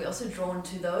 and we're also drawn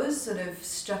to those sort of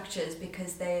structures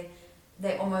because they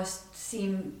almost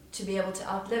seem to be able to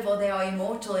outlive, or they are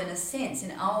immortal in a sense.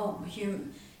 In our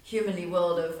humanly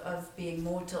world of being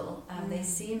mortal, they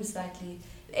seem slightly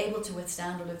able to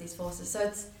withstand all of these forces. So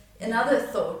it's another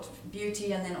thought,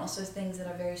 beauty, and then also things that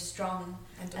are very strong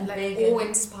and like big,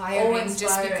 awe-inspiring,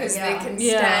 just because they can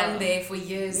stand there for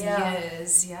years and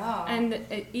years. Yeah. And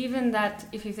even that,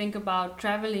 if you think about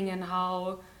traveling and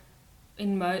how,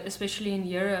 especially in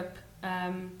Europe,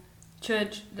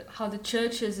 how the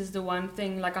churches is the one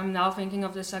thing. Like I'm now thinking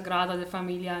of the Sagrada de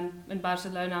Familia in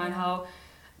Barcelona, and how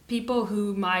people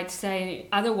who might say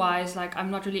otherwise, like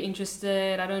I'm not really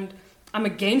interested, I'm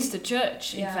against the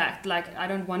church, in fact, like I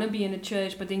don't want to be in a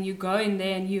church, but then you go in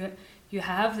there and you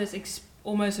have this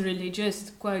almost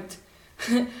religious, quote,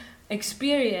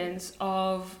 experience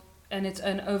of, and it's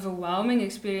an overwhelming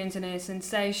experience and a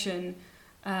sensation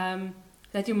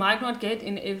that you might not get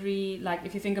in every, like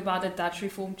if you think about a Dutch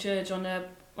Reformed church on a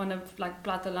like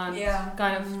platteland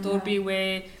kind of dorpie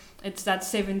where it's that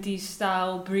 70s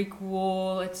style brick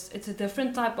wall, it's a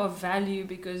different type of value,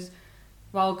 because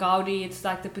while Gaudi, it's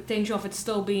like the potential of it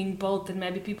still being built, and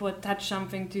maybe people attach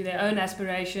something to their own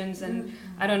aspirations, and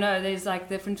I don't know, there's like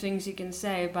different things you can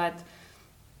say, but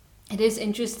it is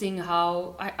interesting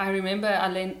how I remember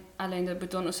Alain de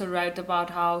Botton also wrote about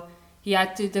how he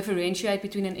had to differentiate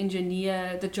between an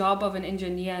engineer, the job of an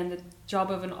engineer, and the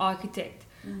job of an architect,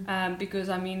 because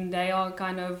I mean they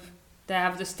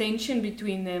have this tension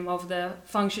between them of the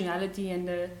functionality and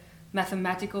the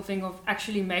mathematical thing of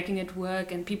actually making it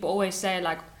work. And people always say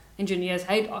like engineers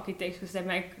hate architects because they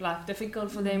make life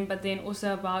difficult for them, but then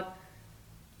also about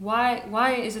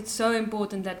why is it so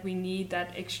important that we need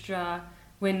that extra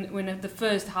when the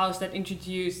first house that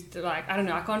introduced, like I don't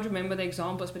know, I can't remember the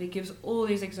examples, but he gives all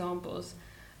these examples,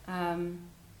 and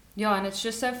it's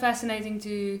just so fascinating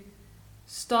to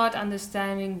start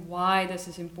understanding why this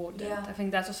is important. I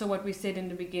think that's also what we said in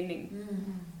the beginning,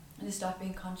 and to start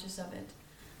being conscious of it.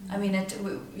 I mean,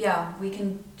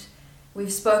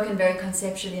 we've spoken very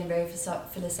conceptually and very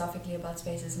philosophically about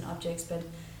spaces and objects, but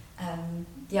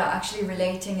actually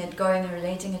relating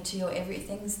it to your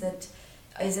everythings that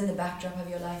is in the backdrop of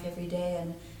your life every day,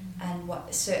 and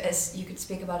what, so as you could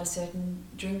speak about a certain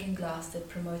drinking glass that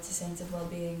promotes a sense of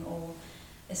well-being, or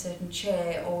a certain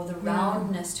chair, or the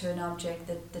roundness to an object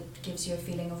that gives you a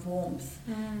feeling of warmth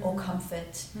or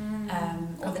comfort,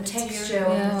 or the texture,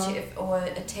 or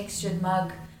a textured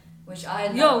mug, which I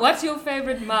love. What's your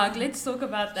favorite mug? Let's talk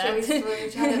about that. Shall we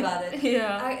chat about it?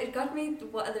 It got me,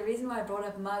 the reason why I brought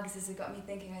up mugs is it got me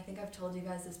thinking, I think I've told you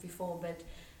guys this before, but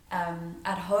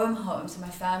at home, so my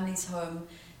family's home,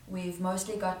 we've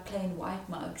mostly got plain white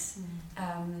mugs.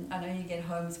 I know you get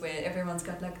homes where everyone's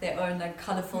got like their own like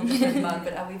colourful different mug,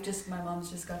 but my mom's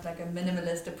just got like a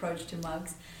minimalist approach to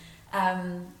mugs.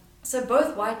 So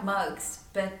both white mugs,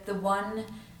 but the one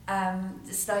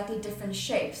slightly different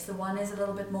shapes. The one is a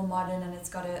little bit more modern and it's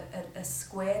got a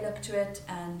square look to it,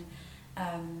 and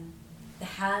the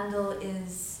handle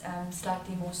is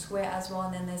slightly more square as well.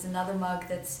 And then there's another mug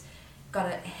that's got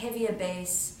a heavier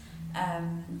base,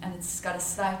 and it's got a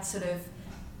slight sort of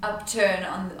upturn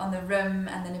on the rim,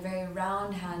 and then a very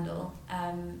round handle,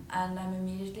 and I'm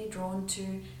immediately drawn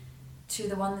to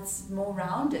the one that's more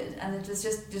rounded, and it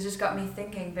just got me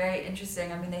thinking. Very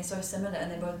interesting. I mean, they're so similar and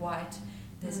they're both white.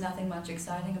 There's nothing much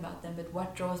exciting about them, but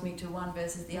what draws me to one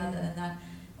versus the other? And that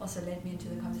also led me into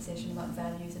the conversation about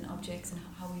values and objects and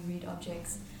how we read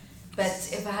objects. But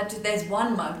if I had to, there's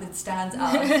one mug that stands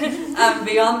out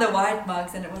beyond the white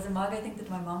mugs, and it was a mug I think that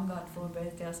my mom got for a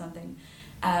birthday or something,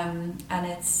 and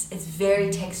it's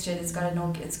very textured. It's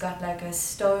got like a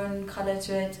stone color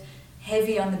to it,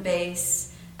 heavy on the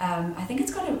base. I think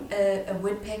it's got a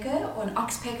woodpecker or an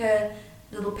oxpecker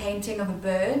little painting of a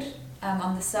bird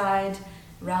on the side,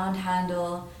 round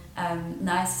handle,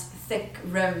 nice thick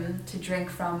rim to drink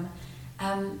from.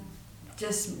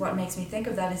 Just what makes me think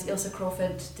of that is Ilse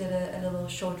Crawford did a little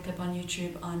short clip on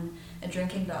YouTube on a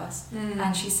drinking glass,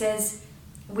 and she says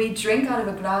we drink out of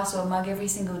a glass or a mug every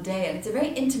single day, and it's a very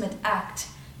intimate act,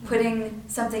 putting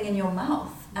something in your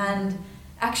mouth and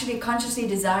actually consciously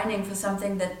designing for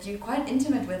something that you're quite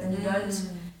intimate with, and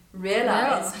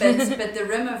realize. But the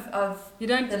rim of You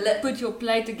don't the lip, put your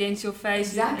plate against your face.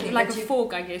 Exactly, Like but a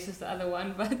fork, I guess, is the other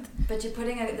one. but you're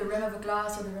putting the rim of a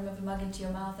glass or the rim of a mug into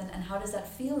your mouth, and how does that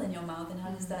feel in your mouth, and how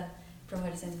does that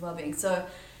promote a sense of well-being? So,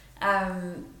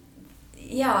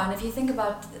 yeah, and if you think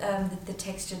about the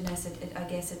texturedness, I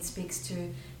guess it speaks to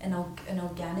an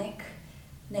organic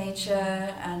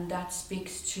nature, and that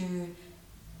speaks to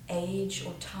age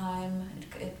or time.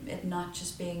 It not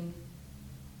just being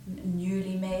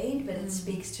newly made, but it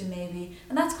speaks to maybe,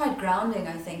 and that's quite grounding,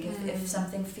 I think, if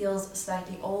something feels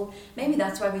slightly old. Maybe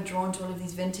that's why we're drawn to all of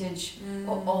these vintage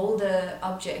or older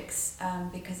objects,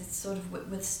 because it's sort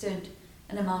of withstood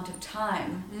an amount of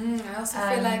time. I also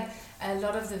feel like a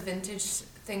lot of the vintage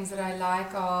things that I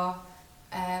like are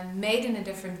made in a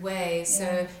different way,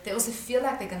 so they also feel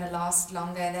like they're going to last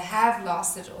longer. They have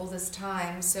lasted all this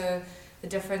time, so the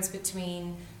difference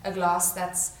between a glass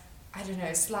that's, I don't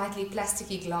know, slightly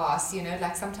plasticky glass, you know,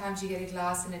 like sometimes you get a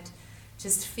glass and it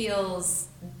just feels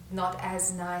not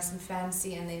as nice and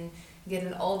fancy, and then you get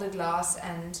an older glass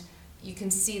and you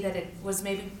can see that it was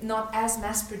maybe not as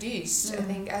mass produced, I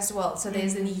think, as well. So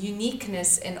there's a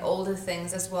uniqueness in older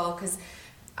things as well, because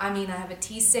I mean, I have a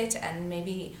tea set and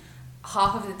maybe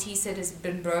half of the tea set has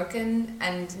been broken,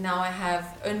 and now I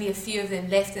have only a few of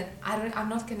them left, and I'm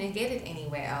not going to get it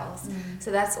anywhere else. So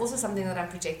that's also something that I'm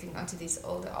projecting onto these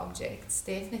older objects,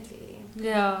 definitely.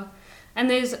 Yeah, and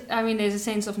there's a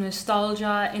sense of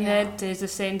nostalgia in it. There's a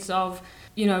sense of,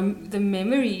 you know, the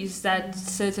memories that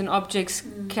certain objects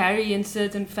carry in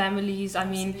certain families. I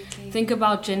mean, Absolutely. think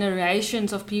about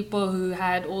generations of people who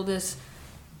had all this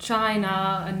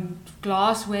china and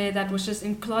glassware that was just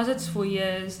in closets for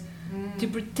years to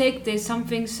protect. There's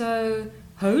something so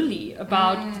holy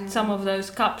about some of those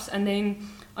cups. And then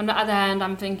on the other hand,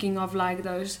 I'm thinking of like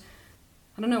those,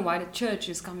 I don't know why the church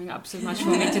is coming up so much for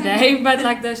me today, but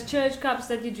like those church cups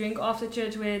that you drink after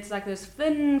church, where it's like those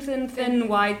thin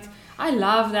white. I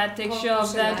love that texture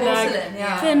of that, porcelain,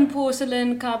 like thin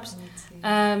porcelain cups.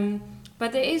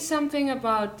 But there is something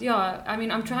about, I mean,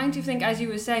 I'm trying to think, as you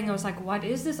were saying, I was like, what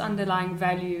is this underlying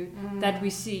value that we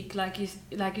seek? Like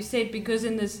you said, because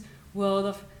in this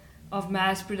world of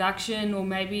mass production, or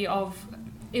maybe of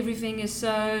everything is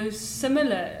so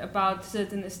similar about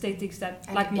certain aesthetics that,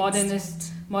 and like modern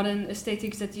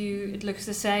aesthetics, that it looks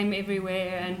the same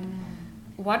everywhere. And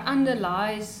what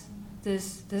underlies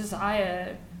this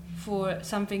desire for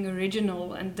something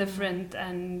original and different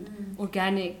and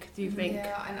organic, do you think?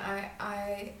 Yeah, and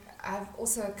I have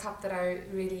also a cup that I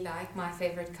really like. My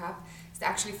favorite cup is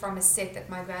actually from a set that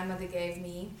my grandmother gave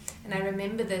me, and I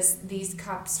remember these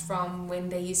cups from when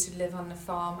they used to live on the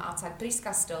farm outside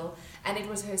Prieskastel, and it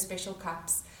was her special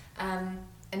cups.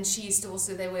 And she used to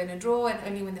also, they were in a drawer, and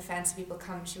only when the fancy people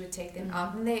come, she would take them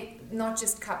out. And they're not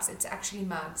just cups, it's actually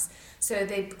mugs. So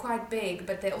they're quite big,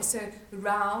 but they're also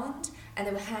round, and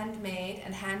they were handmade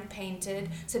and hand-painted.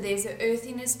 So there's an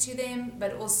earthiness to them,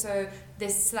 but also they're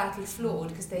slightly flawed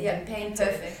because they've been painted.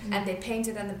 Perfect. And they're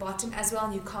painted on the bottom as well,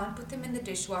 and you can't put them in the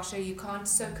dishwasher, you can't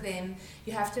soak them.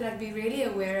 You have to be really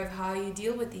aware of how you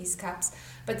deal with these cups.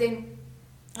 But then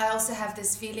I also have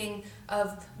this feeling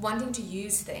of wanting to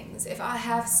use things. If I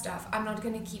have stuff, I'm not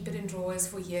going to keep it in drawers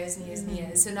for years and years and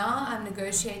years. So now I'm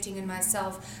negotiating in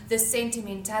myself this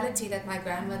sentimentality that my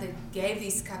grandmother gave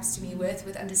these cups to me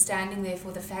with understanding there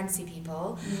for the fancy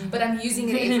people. But I'm using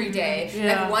it every day.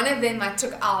 Like one of them I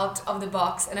took out of the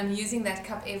box, and I'm using that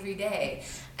cup every day.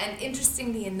 And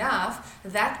interestingly enough,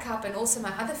 that cup and also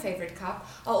my other favorite cup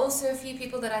are also a few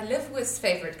people that I live with's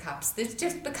favorite cups. They've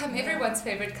just become everyone's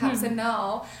favorite cups, and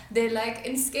now they're like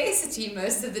in scarcity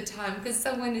most of the time because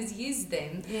someone has used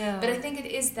them. But I think it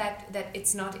is that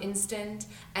it's not instant,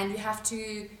 and you have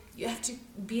to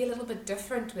be a little bit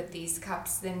different with these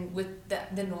cups than with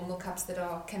the normal cups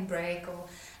that can break.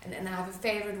 And I have a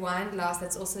favorite wine glass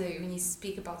that's also, when you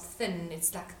speak about thin,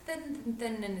 it's like thin,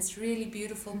 and it's really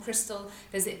beautiful crystal.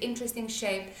 There's an interesting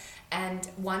shape. And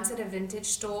once at a vintage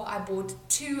store, I bought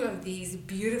 2 of these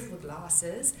beautiful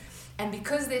glasses. And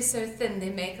because they're so thin, they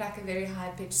make like a very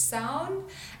high-pitched sound.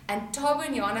 And Thabo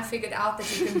and Jana figured out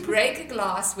that you can break a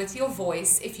glass with your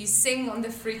voice if you sing on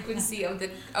the frequency of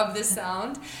the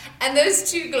sound. And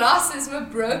those 2 glasses were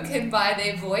broken by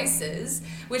their voices,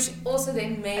 which also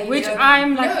then made... Which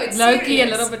I'm like low-key a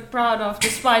little bit proud of,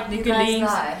 despite Nicolene's.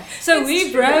 So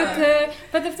we broke her.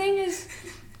 But the thing is...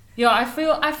 I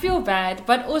feel bad,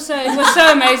 but also it was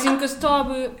so amazing because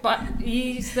Thabo, but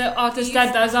he's the artist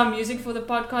that does our music for the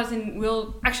podcast, and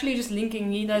we'll actually just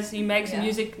linking. He makes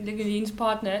music, Nicolene's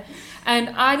partner, and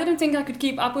I didn't think I could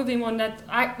keep up with him on that.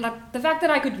 The fact that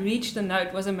I could reach the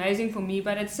note was amazing for me.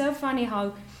 But it's so funny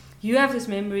how you have this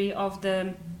memory of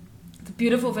the the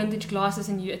beautiful vintage glasses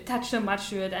and you attach so much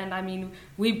to it, and I mean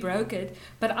we broke it,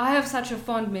 but I have such a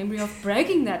fond memory of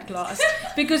breaking that glass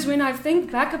because when I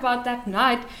think back about that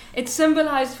night, it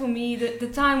symbolized for me the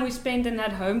time we spent in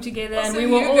that home together, Also and we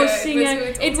were all Hugo.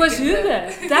 singing. It was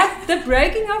together. Hugo. The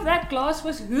breaking of that glass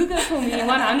was Hugo for me,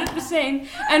 100%,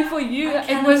 and for you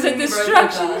it was a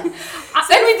destruction.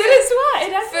 And we did it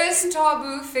twice. First,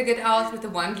 Tabu figured out with the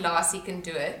one glass he can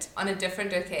do it on a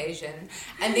different occasion.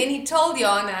 And then he told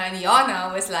Yana, and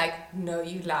Yana was like, no,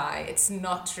 you lie. It's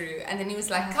not true. And then he was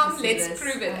like, come, let's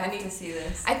prove it. I And have to see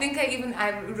this. I think I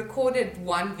recorded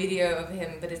one video of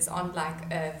him, but it's on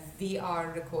like a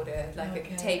VR recorder,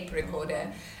 like a tape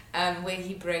recorder. Where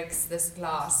he breaks this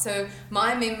glass. So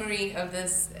my memory of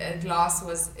this glass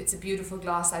was, it's a beautiful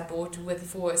glass I bought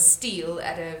for steel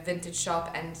at a vintage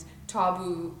shop, and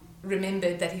Tabu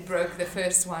remembered that he broke the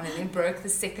first one and then broke the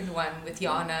second one with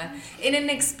Yana in an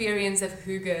experience of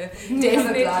Hugo.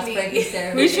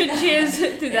 Definitely. We should cheers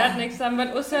to that next time.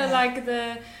 But also like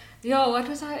what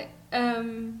was I?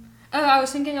 I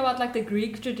was thinking about like the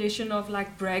Greek tradition of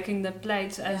like breaking the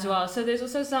plates as well. So there's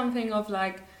also something of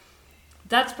like,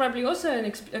 that's probably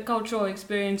also a cultural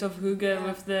experience of Hugo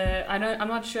with I'm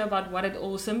not sure about what it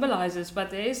all symbolizes,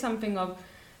 but there is something of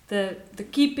the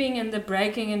keeping and the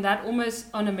breaking, and that almost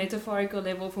on a metaphorical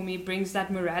level for me brings that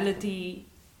morality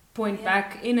point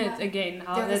back in it again.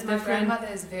 How Because my different. grandmother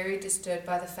is very disturbed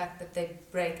by the fact that they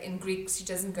break in Greek. She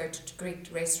doesn't go to Greek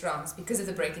restaurants because of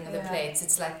the breaking of the plates.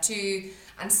 It's like too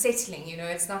unsettling,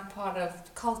 it's not part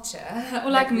of culture. Or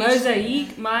like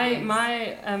mosaic. My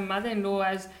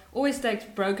mother-in-law always takes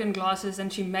broken glasses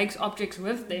and she makes objects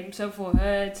with them. So for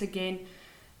her, it's again,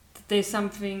 there's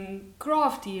something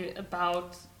crafty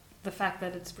about the fact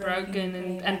that it's broken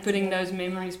and putting those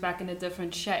memories back in a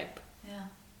different shape. Yeah.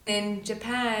 In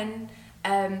Japan,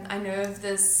 I know of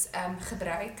this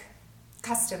gebruik,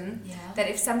 custom, that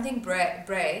if something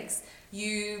breaks,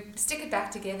 you stick it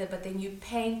back together, but then you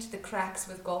paint the cracks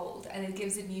with gold, and it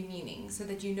gives it new meaning, so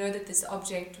that you know that this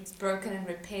object was broken and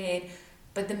repaired,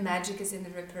 but the magic is in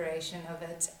the reparation of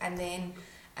it. And then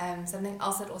something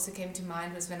else that also came to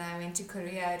mind was when I went to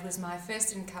Korea. It was my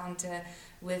first encounter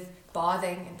with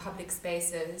bathing in public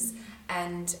spaces,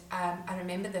 and I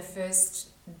remember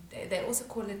they also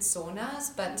call it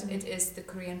saunas, but it is the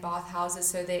Korean bathhouses,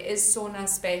 so there is sauna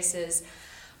spaces.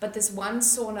 But this one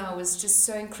sauna was just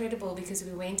so incredible because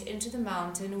we went into the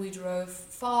mountain, we drove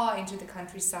far into the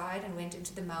countryside and went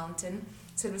into the mountain,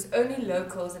 so it was only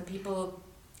locals and people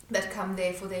that come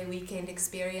there for their weekend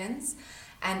experience.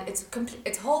 And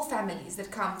it's whole families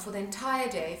that come for the entire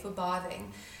day for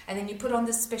bathing. And then you put on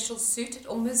this special suit. It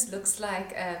almost looks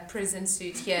like a prison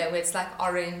suit here, where it's like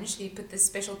orange. You put this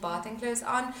special bathing clothes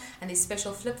on and these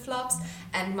special flip-flops.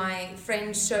 And my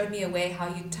friend showed me a way how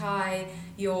you tie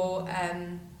your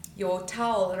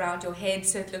towel around your head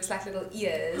so it looks like little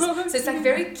ears. So it's like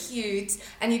very cute.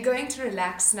 And you're going to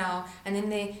relax now. And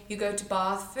then you go to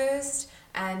bath first.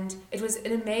 And it was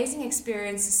an amazing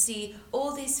experience to see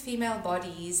all these female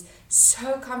bodies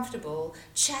so comfortable,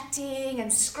 chatting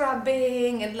and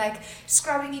scrubbing and like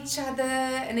scrubbing each other,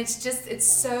 and it's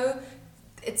so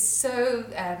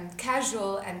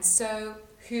casual and so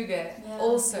Hugo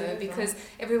also, because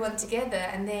everyone together.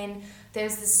 And then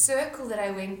there's this circle that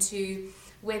I went to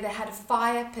where they had a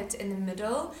fire pit in the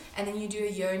middle, and then you do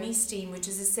a yoni steam, which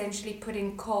is essentially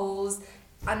putting coals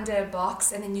under a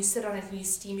box, and then you sit on it and you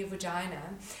steam your vagina.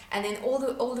 And then all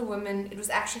the older women, it was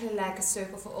actually like a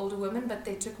circle for older women, but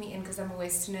they took me in because I'm a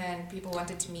Westerner and people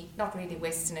wanted to meet, not really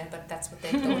Westerner, but that's what they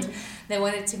thought. They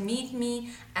wanted to meet me,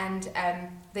 and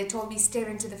they told me stare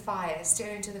into the fire.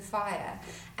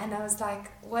 And I was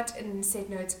like, what? And said,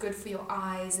 no, it's good for your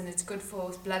eyes and it's good for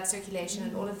blood circulation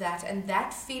and all of that. And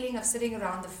that feeling of sitting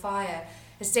around the fire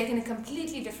has taken a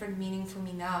completely different meaning for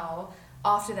me now,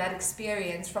 after that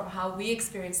experience, from how we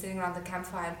experienced sitting around the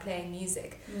campfire and playing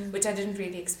music, which I didn't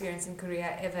really experience in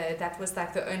Korea ever. That was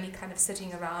like the only kind of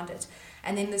sitting around it.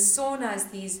 And then the saunas,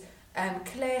 these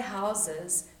clay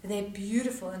houses, they're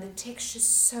beautiful and the texture's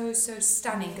so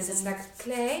stunning because it's like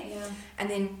clay. And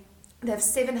then they have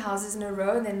 7 houses in a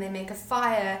row, and then they make a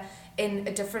fire in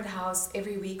a different house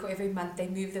every week or every month. They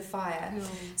move the fire.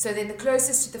 So then the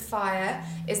closest to the fire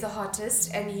is the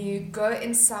hottest, and you go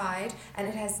inside and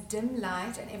it has dim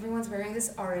light and everyone's wearing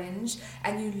this orange,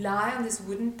 and you lie on this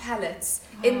wooden pallets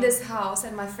in this house.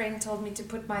 And my friend told me to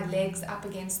put my legs up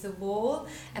against the wall,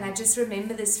 and I just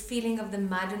remember this feeling of the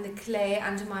mud and the clay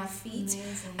under my feet.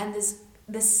 Amazing. And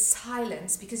this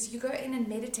silence, because you go in and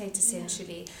meditate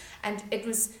essentially. And it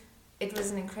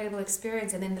was an incredible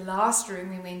experience. And then the last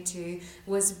room we went to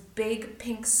was big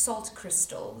pink salt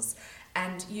crystals,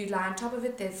 and you lie on top of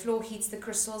it. The floor heats the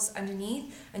crystals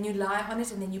underneath, and you lie on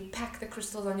it, and then you pack the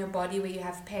crystals on your body where you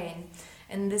have pain.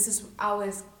 And this is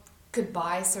our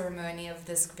goodbye ceremony of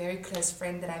this very close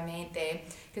friend that I made there,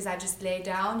 because I just lay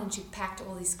down and she packed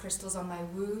all these crystals on my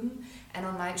womb and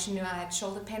on my, she knew I had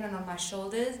shoulder pain and on my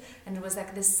shoulders, and it was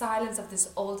like the silence of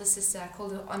this older sister. I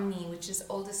called her Onni, which is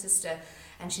older sister,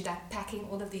 and she like packing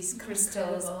all of these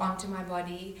crystals onto my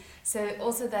body. So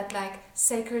also that like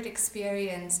sacred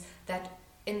experience that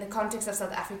in the context of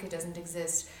South Africa doesn't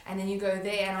exist, and then you go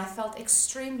there, and I felt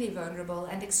extremely vulnerable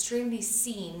and extremely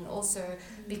seen also,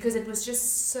 because it was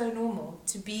just so normal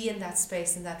to be in that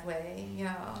space in that way.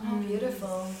 Yeah. Oh,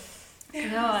 beautiful.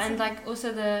 Yeah, and like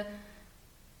also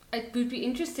it would be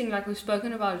interesting, like we've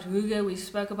spoken about hygge, we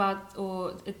spoke about,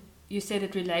 you said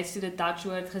it relates to the Dutch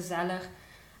word gezellig.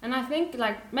 And I think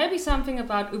like maybe something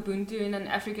about Ubuntu in an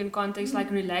African context like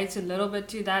relates a little bit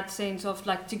to that sense of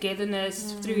like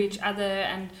togetherness through each other.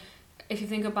 And if you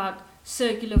think about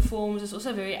circular forms, it's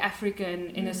also very African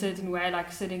in a certain way,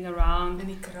 like sitting around in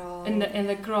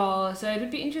the kraal. So it would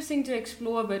be interesting to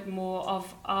explore a bit more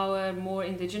of our more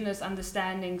indigenous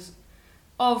understandings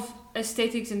of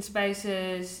aesthetics in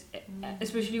spaces,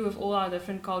 especially with all our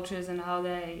different cultures and how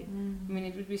they, I mean,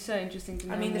 it would be so interesting to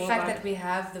know more. I mean, the fact that we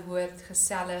have the word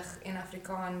gezellig in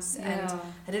Afrikaans, and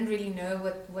I didn't really know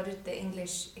what the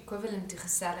English equivalent to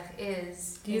gezellig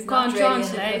is. You can't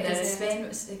translate it. It's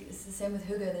the same with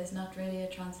hygge, there's not really a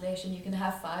translation. You can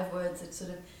have 5 words that sort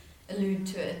of allude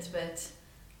to it, but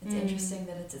it's interesting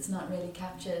that it's not really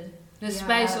captured. The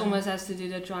space almost has to do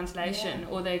the translation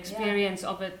or the experience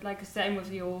of it, like the same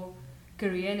with your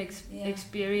Korean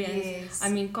experience. Yes. I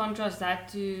mean, contrast that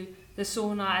to the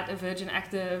sauna at a Virgin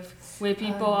Active, where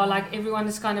people are like, everyone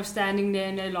is kind of standing there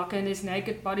and they're locked in their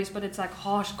naked bodies, but it's like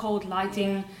harsh, cold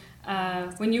lighting.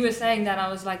 When you were saying that,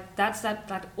 I was like, that's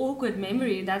that awkward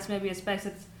memory. That's maybe a space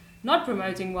that's not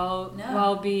promoting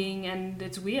well-being, and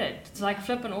it's weird. It's like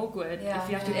flippin' awkward if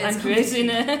you have to undress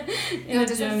in a it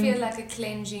doesn't feel like a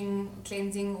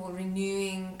cleansing or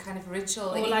renewing kind of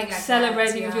ritual, or like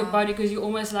celebrating with your body, because you're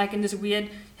almost like in this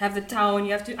weird, have the towel and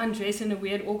you have to undress in a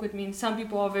weird awkward means. Some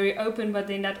people are very open, but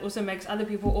then that also makes other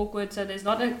people awkward, so there's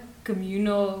not a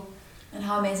communal. And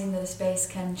how amazing that a space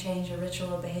can change a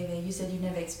ritual or behavior. You said you've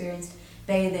never experienced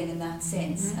bathing in that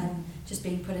sense, and just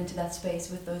being put into that space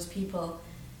with those people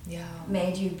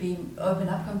made you open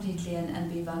up completely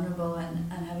and be vulnerable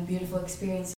and have a beautiful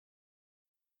experience.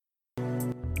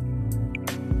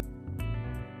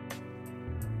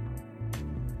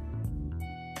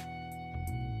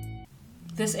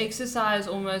 This exercise,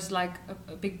 almost like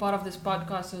a big part of this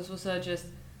podcast, is also just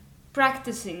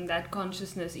practicing that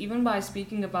consciousness. Even by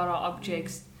speaking about our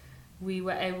objects, we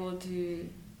were able to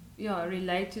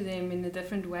relate to them in a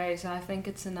different way. So I think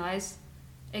it's a nice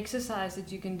exercise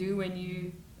that you can do when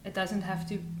you don't have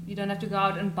to go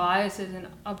out and buy certain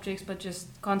objects, but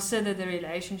just consider the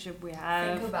relationship we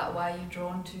have. Think about why you're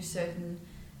drawn to certain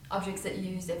objects that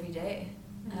you use every day.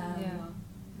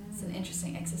 It's an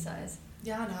interesting exercise.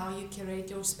 Yeah, and how you curate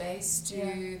your space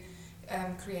to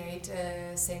create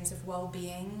a sense of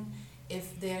well-being.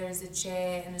 If there is a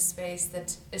chair in a space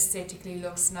that aesthetically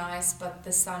looks nice, but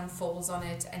the sun falls on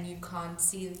it and you can't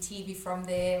see the TV from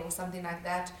there or something like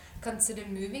that, consider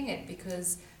moving it,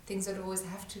 because things don't always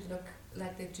have to look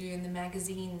like they do in the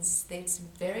magazines. It's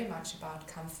very much about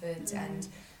comfort and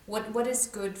what is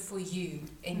good for you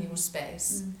in your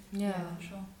space.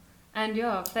 Sure. And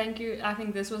thank you. I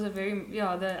think this was a very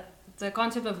the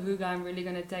concept of hygge I'm really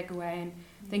going to take away, and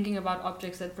thinking about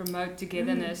objects that promote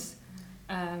togetherness.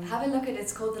 Have a look at it.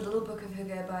 It's called The Little Book of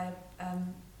Hygge by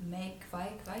Make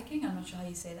Viking. I'm not sure how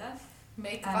you say that.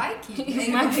 Make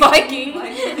Viking. Make Viking.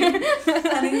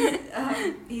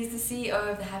 And he's the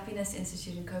CEO of the Happiness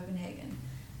Institute in Copenhagen.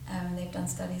 And they've done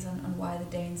studies on why the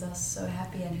Danes are so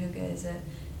happy, and hygge is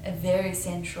a very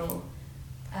central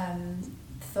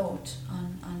thought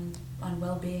on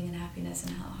well-being and happiness,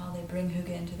 and how they bring hygge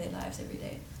into their lives every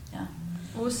day. Yeah.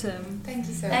 Awesome. Thank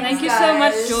you so much. Thank you so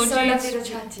much, Georgie. So lovely to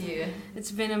chat to you.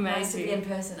 It's been amazing. Nice to be in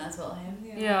person as well.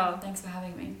 Yeah. Thanks for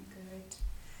having me.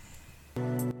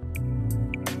 Great.